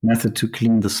convenient method to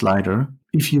clean the slider.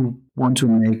 If you want to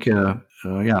make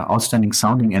outstanding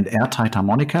sounding and airtight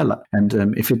harmonica, and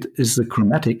if it is the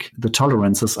chromatic, the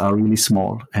tolerances are really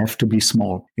small, have to be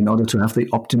small in order to have the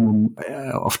optimum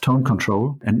of tone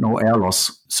control and no air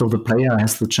loss. So the player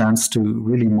has the chance to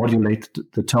really modulate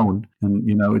the tone. And,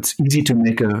 it's easy to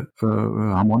make a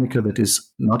harmonica that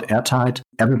is not airtight.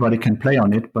 Everybody can play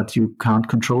on it, but you can't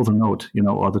control the note,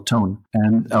 or the tone.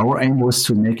 And our aim was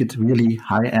to make it really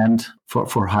high-end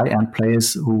for high-end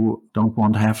players who don't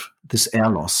want to have this air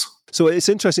loss. So it's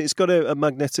interesting. It's got a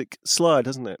magnetic slide,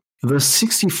 hasn't it? The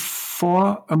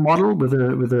 64 model with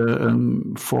a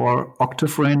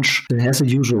 4-octave range, it has a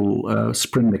usual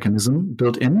spring mechanism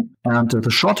built in. And the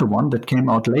shorter one that came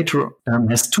out later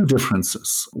has two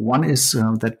differences. One is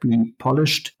that we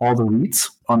polished all the reeds.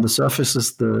 On the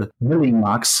surfaces, the milling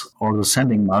marks or the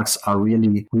sanding marks are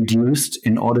really reduced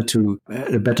in order to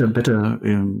better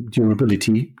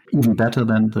durability, even better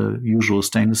than the usual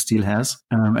stainless steel has.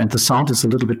 And the sound is a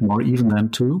little bit more even than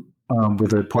too. With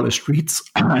the polished reeds.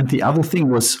 And the other thing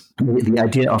was the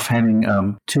idea of having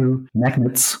two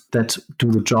magnets that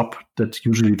do the job that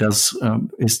usually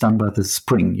is done by the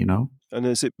spring, And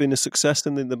has it been a success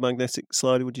then in the magnetic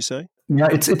slider, would you say? Yeah,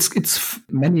 it's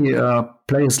many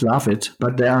players love it,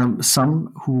 but there are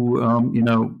some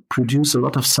who produce a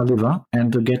lot of saliva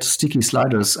and get sticky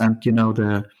sliders, and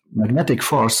the magnetic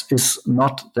force is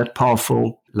not that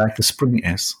powerful like the spring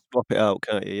is. Swap it out,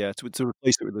 can't you? Yeah, to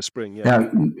replace it with the spring. Yeah,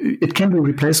 it can be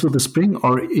replaced with the spring,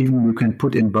 or even you can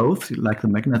put in both, like the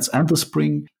magnets and the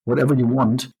spring, whatever you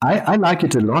want. I like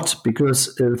it a lot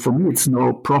because for me it's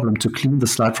no problem to clean the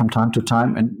slide from time to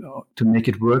time and to make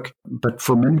it work. But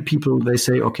for many people, they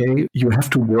say, okay, you have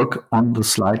to work on the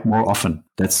slide more often.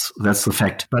 That's the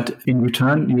fact. But in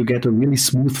return, you get a really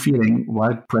smooth feeling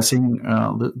while pressing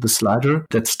the slider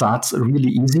that starts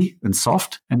really easy and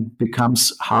soft and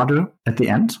becomes harder at the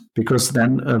end, because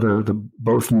then the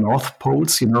both north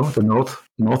poles, the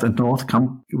north and north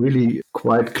come really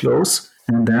quite close.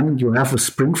 And then you have a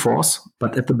spring force,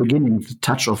 but at the beginning, the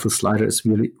touch of the slider is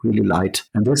really, really light.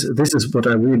 And this is what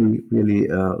I really, really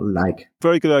like.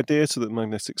 Very good idea to the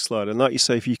magnetic slider. And like you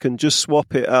say, if you can just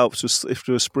swap it out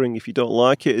to a spring, if you don't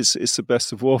like it, it's the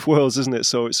best of both worlds, isn't it?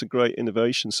 So it's a great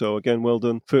innovation. So again, well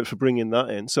done for bringing that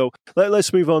in. So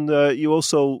let's move on. You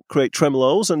also create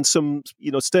tremolos and some,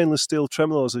 stainless steel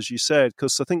tremolos, as you said,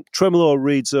 because I think tremolo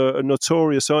reeds are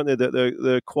notorious, aren't they? That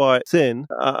they're quite thin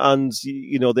and,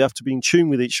 they have to be in tune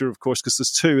with each other, of course, because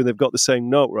there's two and they've got the same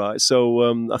note, right? So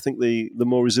I think the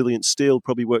more resilient steel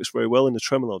probably works very well in the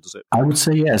tremolo, does it? I would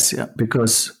say yes, yeah,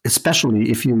 because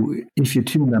especially if you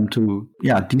tune them to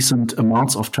decent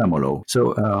amounts of tremolo.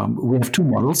 So we have two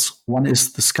models. One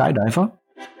is the Skydiver.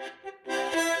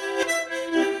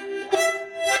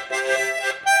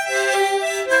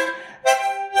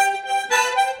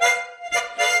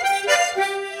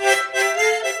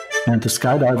 And the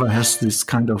Skydiver has this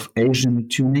kind of Asian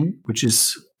tuning, which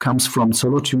comes from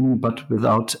solo tuning, but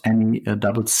without any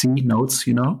double C notes,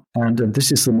 And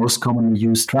this is the most commonly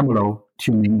used tremolo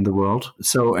tuning in the world.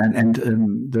 So, and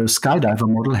the Skydiver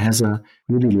model has a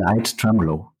really light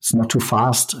tremolo. It's not too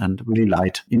fast and really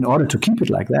light. In order to keep it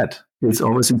like that, it's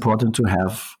always important to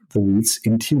have the reeds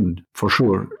in tune, for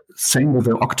sure. Same with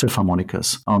the octave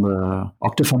harmonicas. On the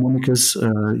octave harmonicas,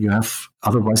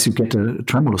 otherwise you get a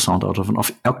tremolo sound out of an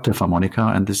octave harmonica,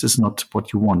 and this is not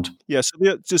what you want. Yeah, so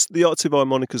just the octave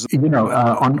harmonicas.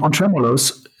 On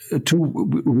tremolos,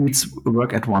 two reeds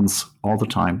work at once all the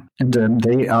time, and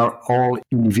they are all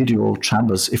individual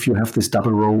chambers. If you have this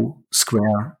double row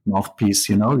square mouthpiece,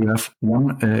 you have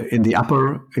one in the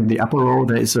upper row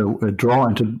there is a draw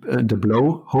and a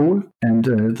blow hole, and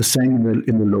the same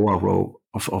in the lower row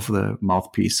of the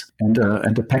mouthpiece, and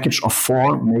the package of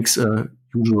 4 makes a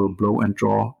usual blow and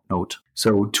draw note.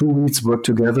 So two reeds work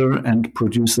together and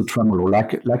produce the tremolo,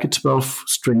 like a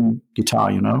 12-string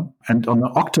guitar, And on the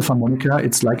octave harmonica,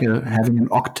 it's like having an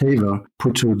octaver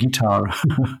put to a guitar.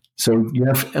 So you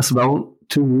have as well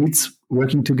two reeds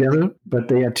working together, but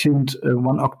they are tuned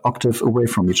one octave away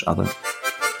from each other.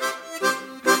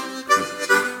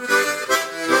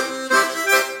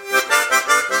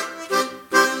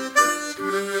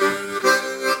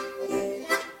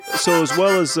 So as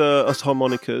well as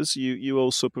harmonicas, you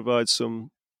also provide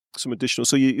some additional.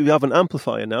 So you have an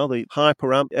amplifier now, the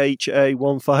HyperAmp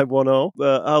HA1510.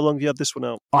 How long have you had this one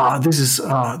out? This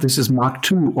is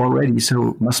Mark II already, so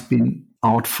it must be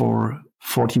out for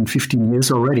 14, 15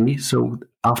 years already. So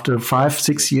after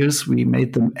 5-6 years, we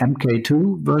made the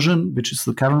MK2 version, which is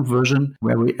the current version,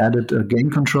 where we added a gain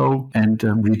control and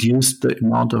reduced the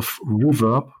amount of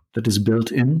reverb that is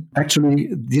built in. Actually,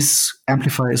 this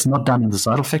amplifier is not done in the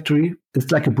Seidel factory. It's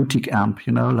like a boutique amp,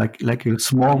 like a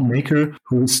small maker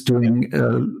who is doing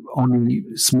only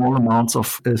small amounts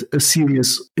of a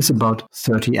series is about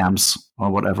 30 amps or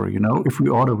whatever, If we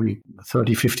order,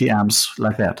 30, 50 amps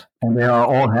like that. And they are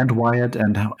all hand-wired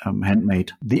and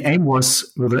handmade. The aim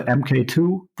was, with the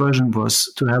MK2 version, was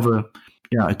to have a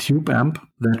tube amp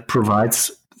that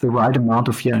provides the right amount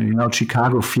of,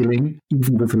 Chicago feeling,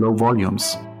 even with low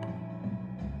volumes.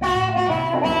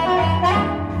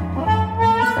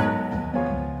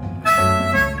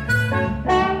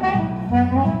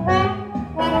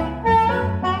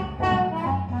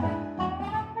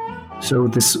 So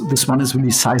this one is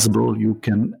really sizable. You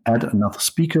can add another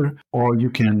speaker, or you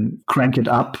can crank it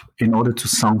up in order to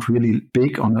sound really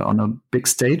big on a big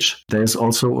stage. There's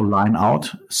also a line out,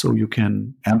 so you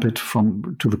can amp it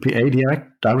to the PA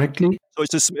directly. So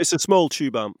it's a small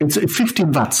tube amp. It's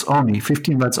 15 watts only.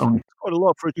 15 watts only. Quite a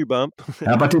lot for a tube amp.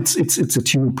 Yeah, but it's a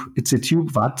tube. It's a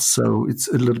tube watt, so it's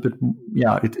a little bit.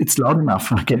 Yeah, it's loud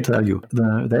enough. I can tell you.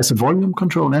 There's a volume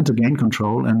control and a gain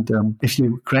control, and if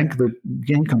you crank the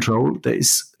gain control, there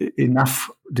is enough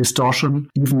distortion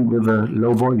even with the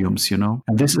low volumes, And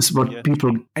this is what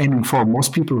people aiming for.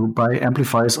 Most people who buy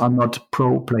amplifiers are not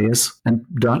pro players and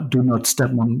do not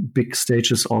step on big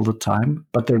stages all the time,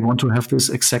 but they want to have this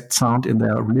exact sound in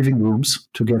their living rooms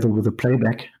together with the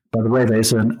playback. By the way,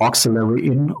 there's an auxiliary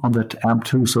in on that amp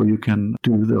too, so you can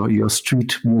do your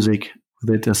street music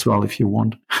with it as well if you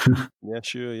want. Yeah,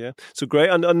 sure, yeah. So great.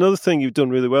 And another thing you've done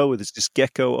really well with is this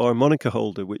Gecko harmonica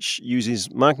holder, which uses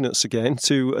magnets again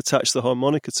to attach the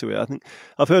harmonica to it. I think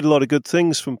I've heard a lot of good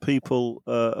things from people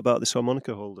about this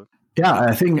harmonica holder. Yeah,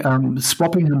 I think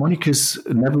swapping harmonicas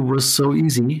never was so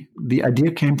easy. The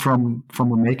idea came from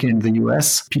a maker in the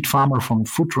US, Pete Farmer from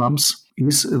Foot Drums.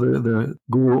 He's the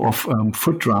guru of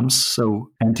foot drums,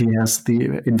 and he has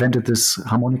invented this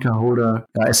harmonica holder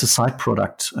as a side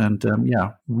product. And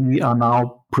we are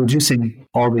now producing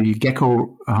all the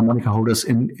Gecko harmonica holders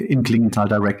in Klingenthal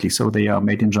directly. So they are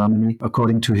made in Germany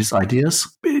according to his ideas.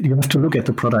 You have to look at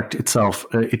the product itself.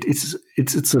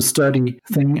 It's a sturdy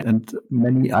thing, and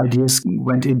many ideas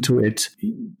went into it.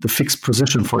 The fixed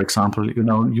position, for example,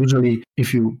 usually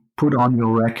if you put on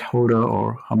your rack holder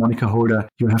or harmonica holder,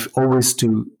 you have always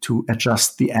to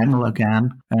adjust the angle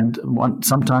again. And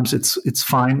sometimes it's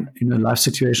fine in a live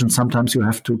situation. Sometimes you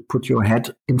have to put your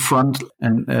head in front,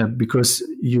 and because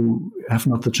you have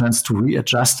not the chance to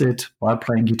readjust it while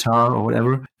playing guitar or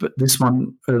whatever. But this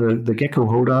one, the Gecko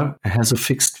holder, has a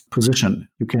fixed position.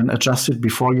 You can adjust it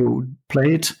before you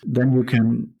play it. Then you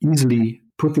can easily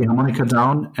put the harmonica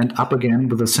down and up again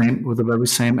with the very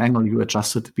same angle you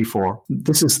adjusted before.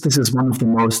 This is one of the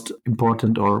most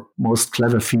important or most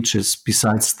clever features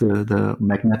besides the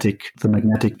magnetic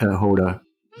holder.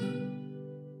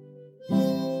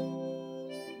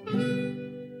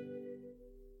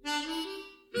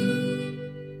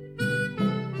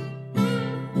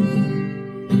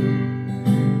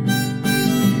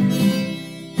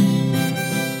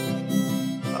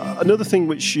 Another thing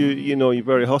which you're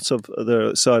very hot of there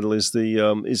at Seidel is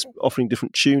is offering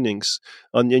different tunings,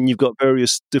 and you've got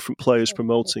various different players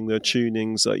promoting their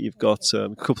tunings. You've got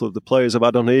a couple of the players I've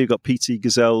had on here. You've got P.T.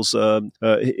 Gazelle's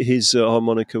his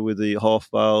harmonica with the half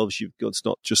valves. You've got, it's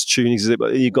not just tunings, is it?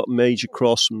 But you've got Major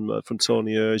Cross from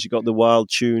Tony Ayres. You've got the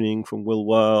Wild tuning from Will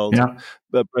Wild. Yeah.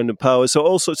 Brendan Powers, so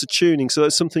all sorts of tuning. So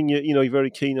that's something you're very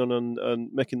keen on and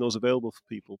making those available for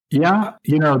people. Yeah,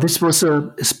 this was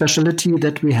a specialty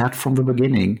that we had from the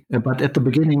beginning. But at the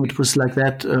beginning, it was like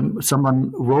that.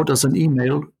 Someone wrote us an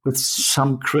email with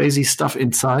some crazy stuff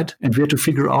inside, and we had to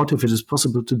figure out if it is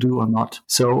possible to do or not.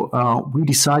 So we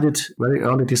very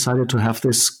early decided to have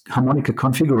this harmonica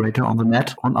configurator on the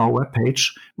net on our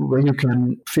webpage, where you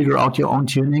can figure out your own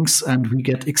tunings, and we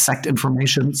get exact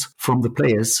information from the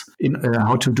players in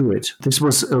how to do it. This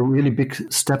was a really big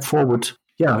step forward.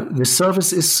 Yeah, the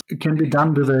service can be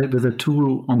done with a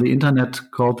tool on the internet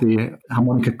called the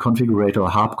Harmonica Configurator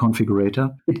or Harp Configurator.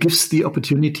 It gives the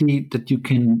opportunity that you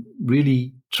can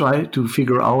really try to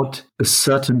figure out a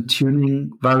certain tuning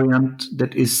variant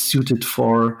that is suited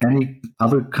for any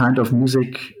other kind of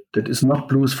music that is not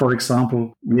blues, for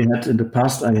example. In the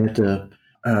past, I had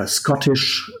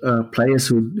Scottish players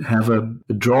who have a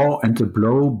draw and a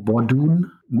blow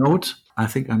Bordoon note. I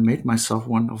think I made myself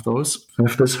one of those. I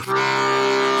have this.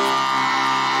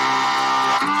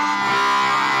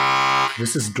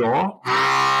 This is draw.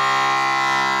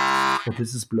 But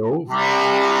this is blow.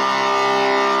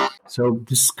 So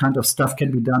this kind of stuff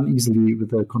can be done easily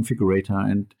with a configurator,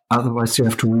 and otherwise you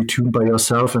have to retune by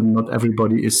yourself, and not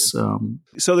everybody is.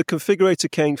 So the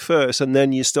configurator came first, and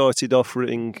then you started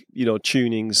offering,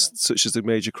 tunings such as the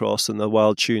major cross and the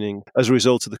wild tuning as a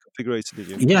result of the configurator, did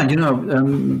you? Yeah,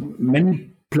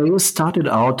 many players started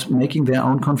out making their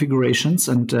own configurations,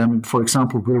 and for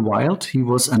example, Will Wild, he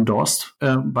was endorsed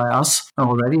by us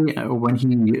already when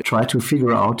he tried to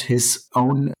figure out his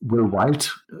own Will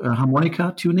Wild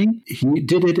harmonica tuning. He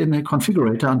did it in a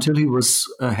configurator until he was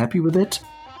happy with it.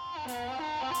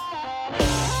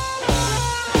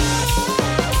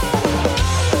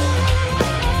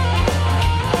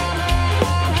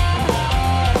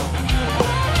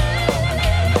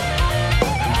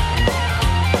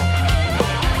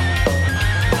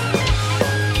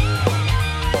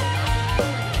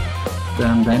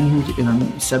 And then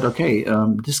he said, okay,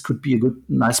 this could be a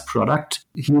nice product.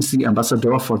 He is the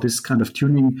ambassador for this kind of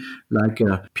tuning, like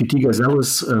PT Gazelle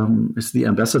is the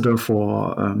ambassador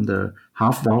for the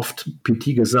half-valved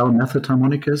PT Gazelle method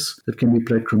harmonicas that can be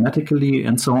played chromatically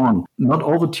and so on. Not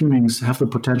all the tunings have the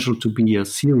potential to be a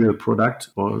serial product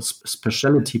or a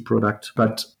specialty product,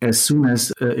 but as soon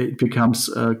as it becomes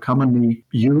commonly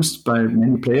used by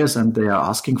many players and they are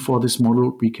asking for this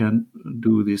model, we can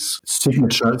do these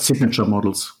signature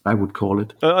models, I would call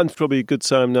it. And probably a good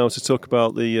time now to talk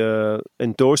about the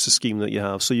endorser scheme that you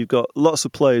have. So you've got lots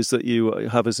of players that you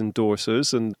have as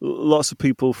endorsers, and lots of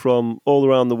people from all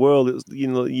around the world.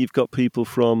 You've got people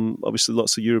from obviously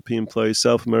lots of European players,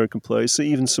 South American players, so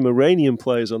even some Iranian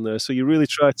players on there. So you really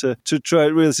try to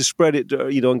spread it,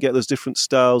 and get those different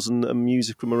styles and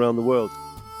music from around the world.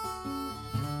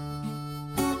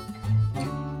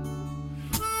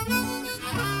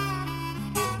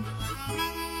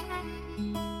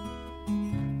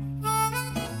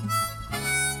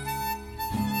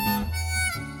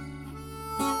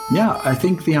 Yeah, I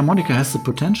think the harmonica has the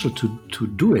potential to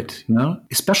do it,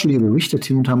 especially the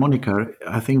Richter-tuned harmonica.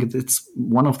 I think it's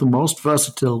one of the most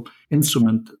versatile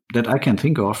instruments that I can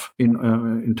think of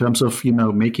in terms of,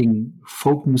 making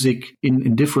folk music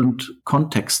in different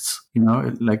contexts,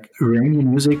 like Iranian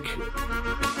music.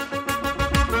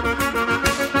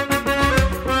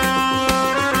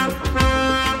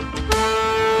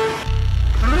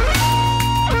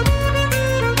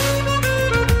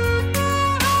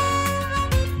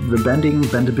 The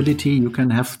bendability, you can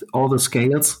have all the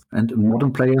scales, and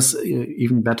modern players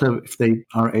even better if they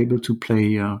are able to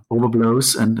play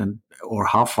overblows and or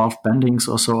half-valve bendings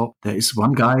or so. There is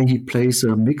one guy, he plays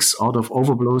a mix out of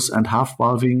overblows and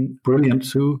half-valving, brilliant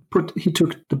too. He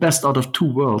took the best out of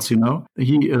two worlds, He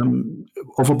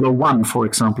overblow 1, for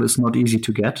example, is not easy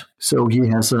to get, so he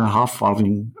has a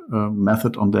half-valving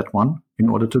method on that one in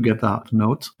order to get the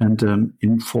note. And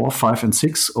in 4, 5, and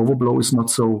 6, overblow is not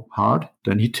so hard.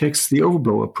 Then he takes the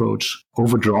overblow approach.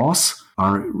 Overdraws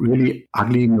are really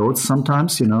ugly notes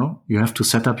sometimes, You have to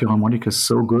set up your harmonicas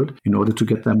so good in order to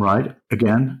get them right.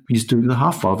 Again, he's doing the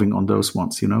half-valving on those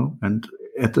ones, And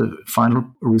at the final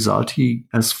result, he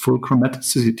has full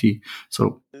chromaticity.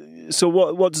 So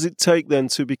what does it take then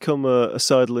to become a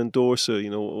Seidel endorser?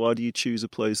 Why do you choose the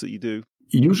players that you do?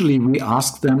 Usually we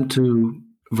ask them to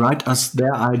write us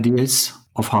their ideas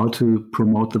of how to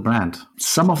promote the brand.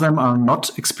 Some of them are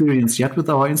not experienced yet with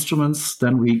our instruments.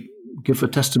 Then we give a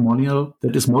testimonial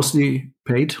that is mostly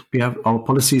paid. Our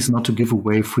policy is not to give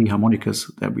away free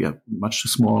harmonicas. That we are much too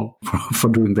small for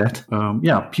doing that.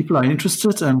 People are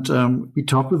interested, and we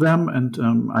talk with them, and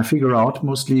I figure out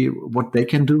mostly what they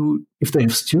can do. If they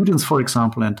have students, for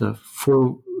example, and a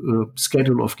full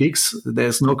schedule of gigs,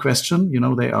 there's no question,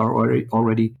 they are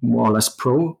already more or less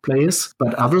pro players,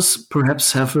 but others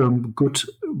perhaps have a good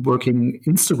working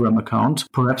Instagram account,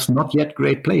 perhaps not yet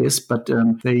great players, but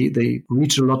they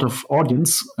reach a lot of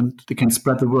audience and they can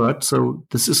spread the word. So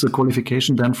this is a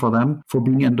qualification then for them for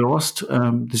being endorsed.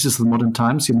 This is the modern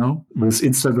times, with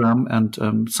Instagram,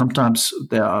 and sometimes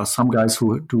there are some guys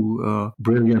who do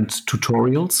brilliant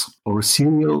tutorials or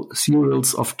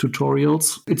serials of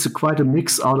tutorials. It's quite a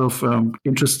mix out of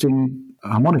interesting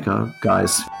harmonica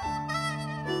guys.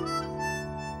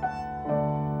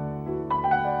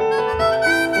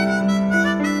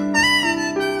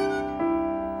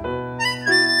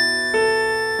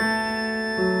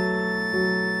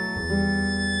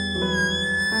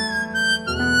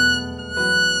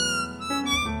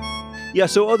 Yeah,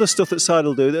 so other stuff that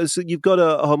Seidel do, you've got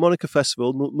a harmonica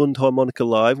festival, Mund Harmonica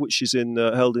Live, which is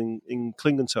held in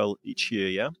Klingenthal each year,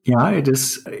 yeah? Yeah, it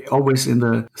is always in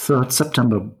the 3rd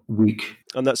September week.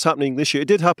 And that's happening this year. It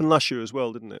did happen last year as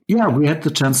well, didn't it? Yeah, we had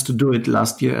the chance to do it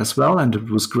last year as well, and it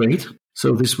was great.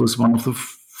 So this was one of the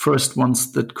first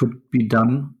ones that could be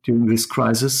done during this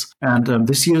crisis. And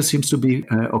this year seems to be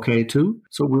okay too.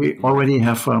 So we already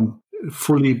have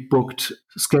fully booked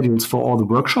schedules for all the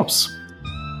workshops.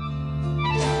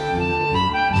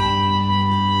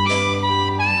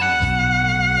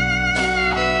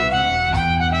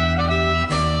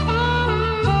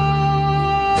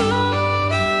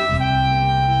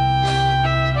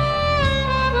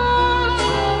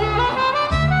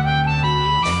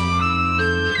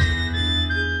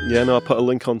 Yeah, no, I'll put a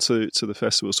link onto the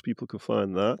festival so people can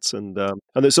find that,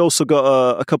 and it's also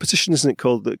got a competition, isn't it,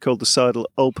 called the Seidel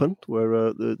Open,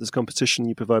 where there's a competition.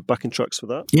 You provide backing tracks for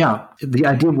that. Yeah, the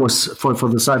idea was for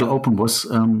the Seidel Open was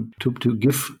to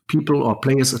give people or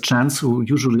players a chance who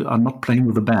usually are not playing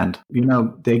with a band. You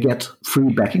know, they get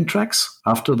free backing tracks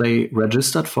after they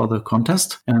registered for the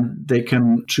contest, and they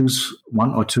can choose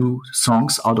 1 or 2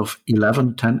 songs out of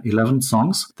 11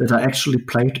 songs that are actually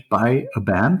played by a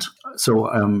band. So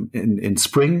in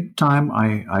springtime,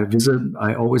 I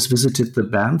always visited the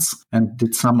bands and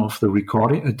did some of the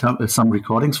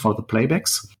recordings for the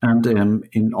playbacks. And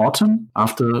in autumn,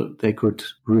 after they could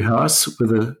rehearse with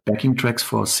the backing tracks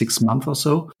for 6 months or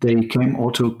so, they came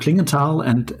all to Klingenthal,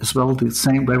 and as well the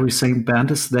very same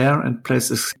band is there and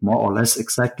plays more or less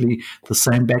exactly the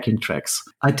same backing tracks.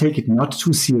 I take it not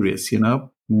too serious, you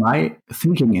know. My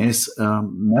thinking is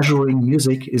measuring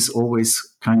music is always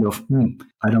kind of,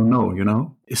 I don't know, you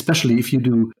know, especially if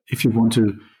you want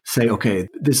to say, okay,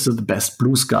 this is the best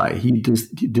blues guy. He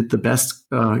did the best,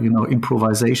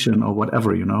 improvisation or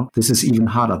whatever, you know. This is even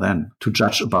harder then to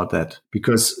judge about that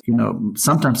because, you know,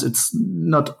 sometimes it's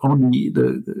not only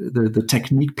the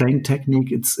technique, playing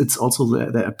technique, it's also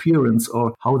the appearance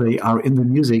or how they are in the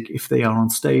music, if they are on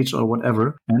stage or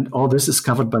whatever. And all this is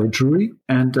covered by a jury.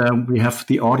 And we have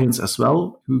the audience as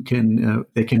well who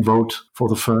they can vote for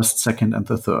the first, second, and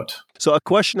the third. So a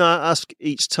question I ask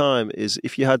each time is,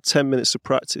 if you had 10 minutes to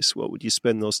practice, what would you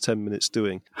spend those 10 minutes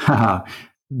doing?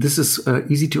 This is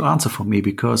easy to answer for me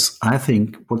because I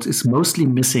think what is mostly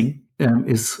missing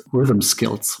is rhythm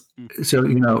skills. So,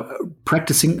 you know,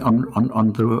 practicing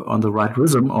on the right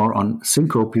rhythm or on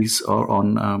syncopes or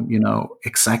on,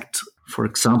 exact, for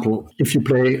example, if you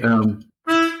play...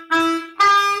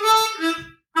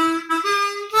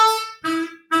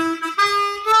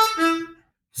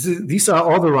 These are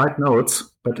all the right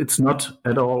notes, but it's not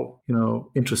at all, you know,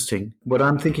 interesting. What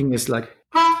I'm thinking is like...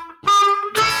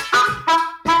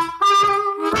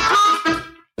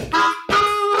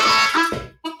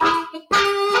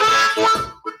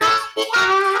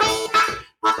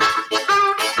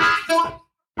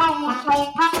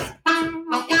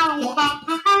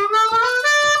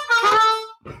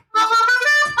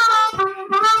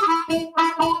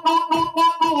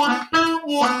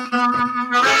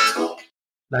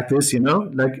 like this, you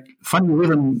know, like funny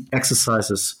rhythm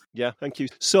exercises. Yeah, thank you.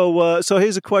 So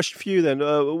here's a question for you then.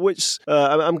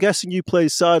 I'm guessing you play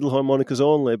Seidel harmonicas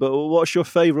only, but what's your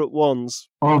favorite ones?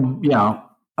 Yeah,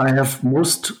 I have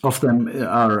most of them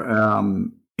are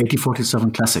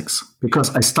 8047 classics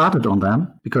because I started on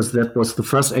them because that was the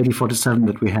first 8047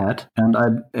 that we had, and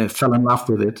I fell in love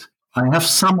with it. I have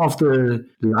some of the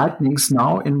lightnings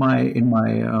now in my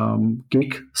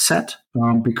gig set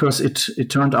because it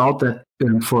turned out that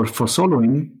for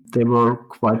soloing they were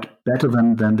quite better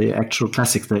than the actual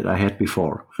classics that I had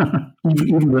before,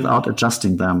 even without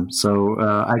adjusting them. So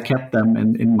I kept them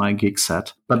in my gig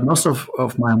set. But most of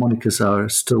my harmonicas are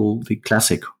still the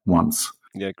classic ones.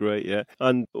 Yeah, great, yeah.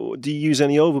 And do you use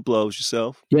any overblows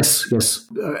yourself? Yes.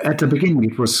 At the beginning,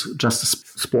 it was just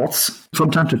sports.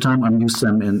 From time to time, I use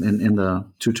them in the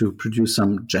to produce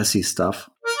some jazzy stuff.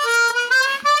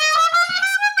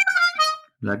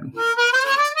 Like...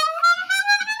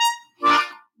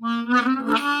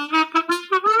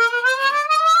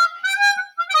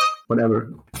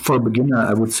 whatever. For a beginner,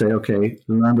 I would say, okay,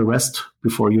 learn the rest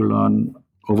before you learn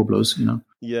overblows, you know.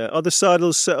 Yeah. Are the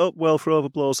Seidels set up well for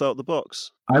overblows out the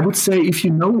box? I would say if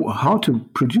you know how to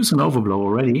produce an overblow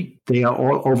already, they are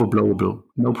all overblowable,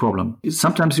 no problem.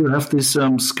 Sometimes you have these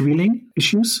squealing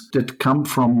issues that come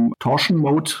from torsion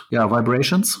mode,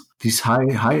 vibrations, these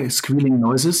high squealing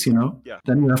noises, you know. Yeah.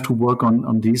 Then you have to work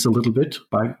on these a little bit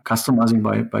by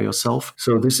customizing by yourself.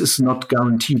 So this is not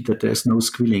guaranteed that there's no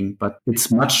squealing, but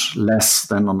it's much less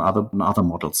than on other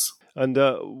models. And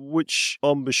which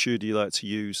embouchure do you like to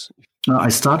use? I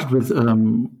started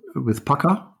with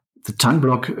Packer. the tongue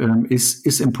block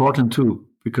is important too,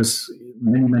 because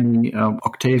many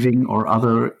octaving or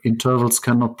other intervals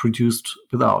cannot produced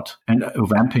without, and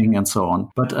vamping and so on.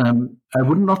 But I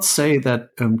would not say that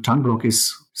tongue block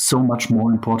is so much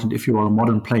more important if you are a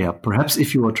modern player. Perhaps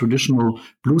if you are a traditional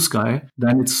blues guy,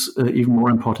 then it's even more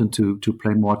important to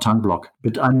play more tongue block.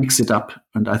 But I mix it up,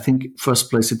 and I think first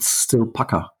place it's still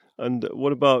pucker. And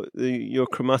what about your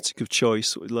chromatic of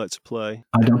choice? What would you like to play?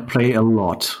 I don't play a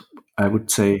lot, I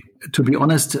would say. To be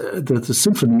honest, the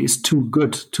symphony is too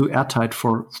good, too airtight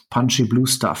for punchy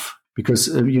blues stuff. Because,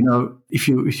 if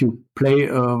you play,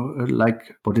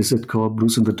 like, what is it called,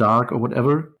 Blues in the Dark or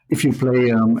whatever, if you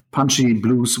play punchy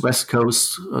blues, West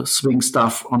Coast swing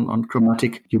stuff on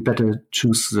chromatic, you better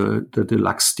choose the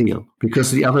deluxe steel,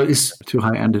 because the other is too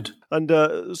high-ended. And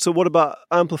so what about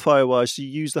amplifier-wise? Do you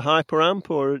use the Hyper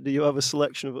Amp, or do you have a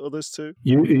selection of others too?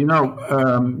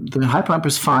 The Hyper Amp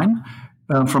is fine.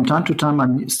 From time to time,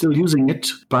 I'm still using it.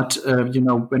 But,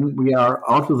 when we are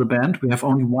out with the band, we have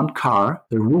only one car.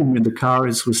 The room in the car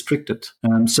is restricted.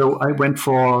 So I went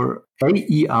for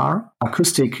AER,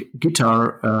 acoustic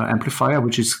guitar amplifier,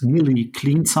 which is nearly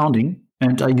clean sounding.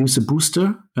 And I use a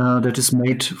booster that is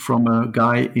made from a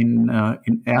guy in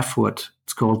Erfurt.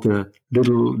 It's called the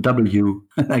Little W,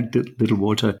 like the Little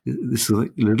Walter. This is a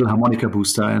little harmonica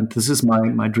booster. And this is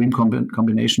my dream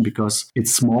combination, because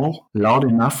it's small, loud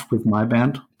enough with my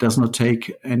band. Does not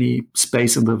take any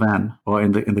space in the van or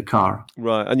in the car.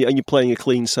 Right, and you're playing a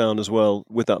clean sound as well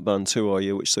with that band too, are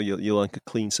you? So you like a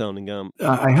clean sounding amp.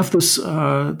 I have this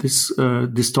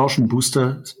distortion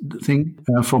booster thing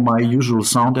for my usual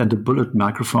sound, and a bullet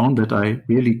microphone that I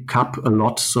really cup a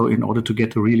lot, so in order to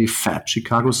get a really fat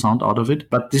Chicago sound out of it.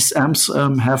 But these amps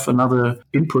have another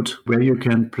input where you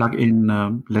can plug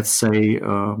in, let's say,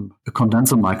 a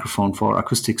condenser microphone for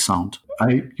acoustic sound.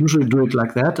 I usually do it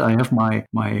like that. I have my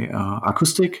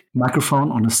acoustic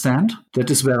microphone on a stand.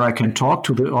 That is where I can talk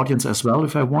to the audience as well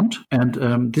if I want.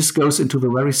 And this goes into the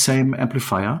very same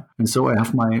amplifier. And so I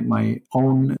have my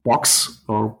own box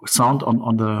or sound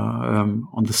on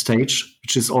the stage,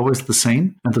 which is always the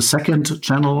same. And the second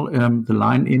channel,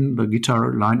 the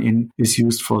guitar line in, is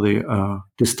used for the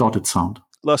distorted sound.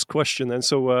 Last question then.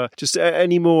 So just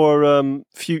any more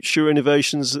future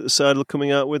innovations that Seidel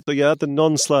coming out with? You had the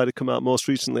non-slider come out most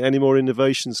recently. Any more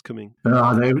innovations coming?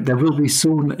 There will be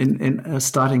soon,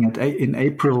 starting in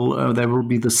April, there will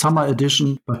be the summer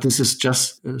edition, but this is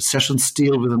just session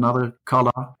steel with another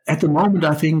color. At the moment,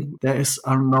 I think there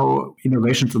are no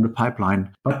innovations in the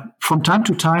pipeline. But from time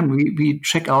to time, we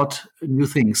check out new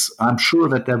things. I'm sure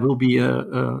that there will be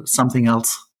something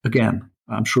else again.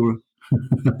 I'm sure.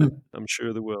 I'm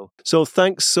sure there will. So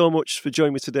thanks so much for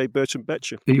joining me today, Bertram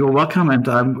Boettcher. You're welcome, and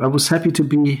I was happy to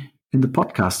be in the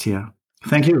podcast here.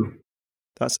 Thank you.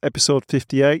 That's episode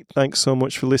 58. Thanks so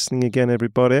much for listening again,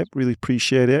 everybody. Really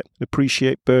appreciate it.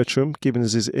 Appreciate Bertram giving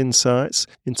us his insights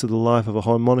into the life of a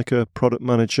harmonica product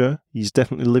manager. He's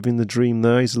definitely living the dream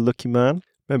there. He's a lucky man.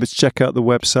 Remember to check out the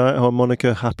website,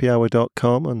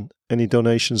 harmonicahappyhour.com, and any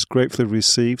donations gratefully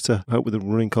received to help with the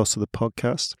running costs of the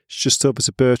podcast. It's just over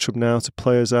to Bertram now to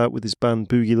play us out with his band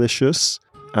Boogylicious,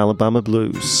 Alabama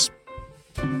Blues.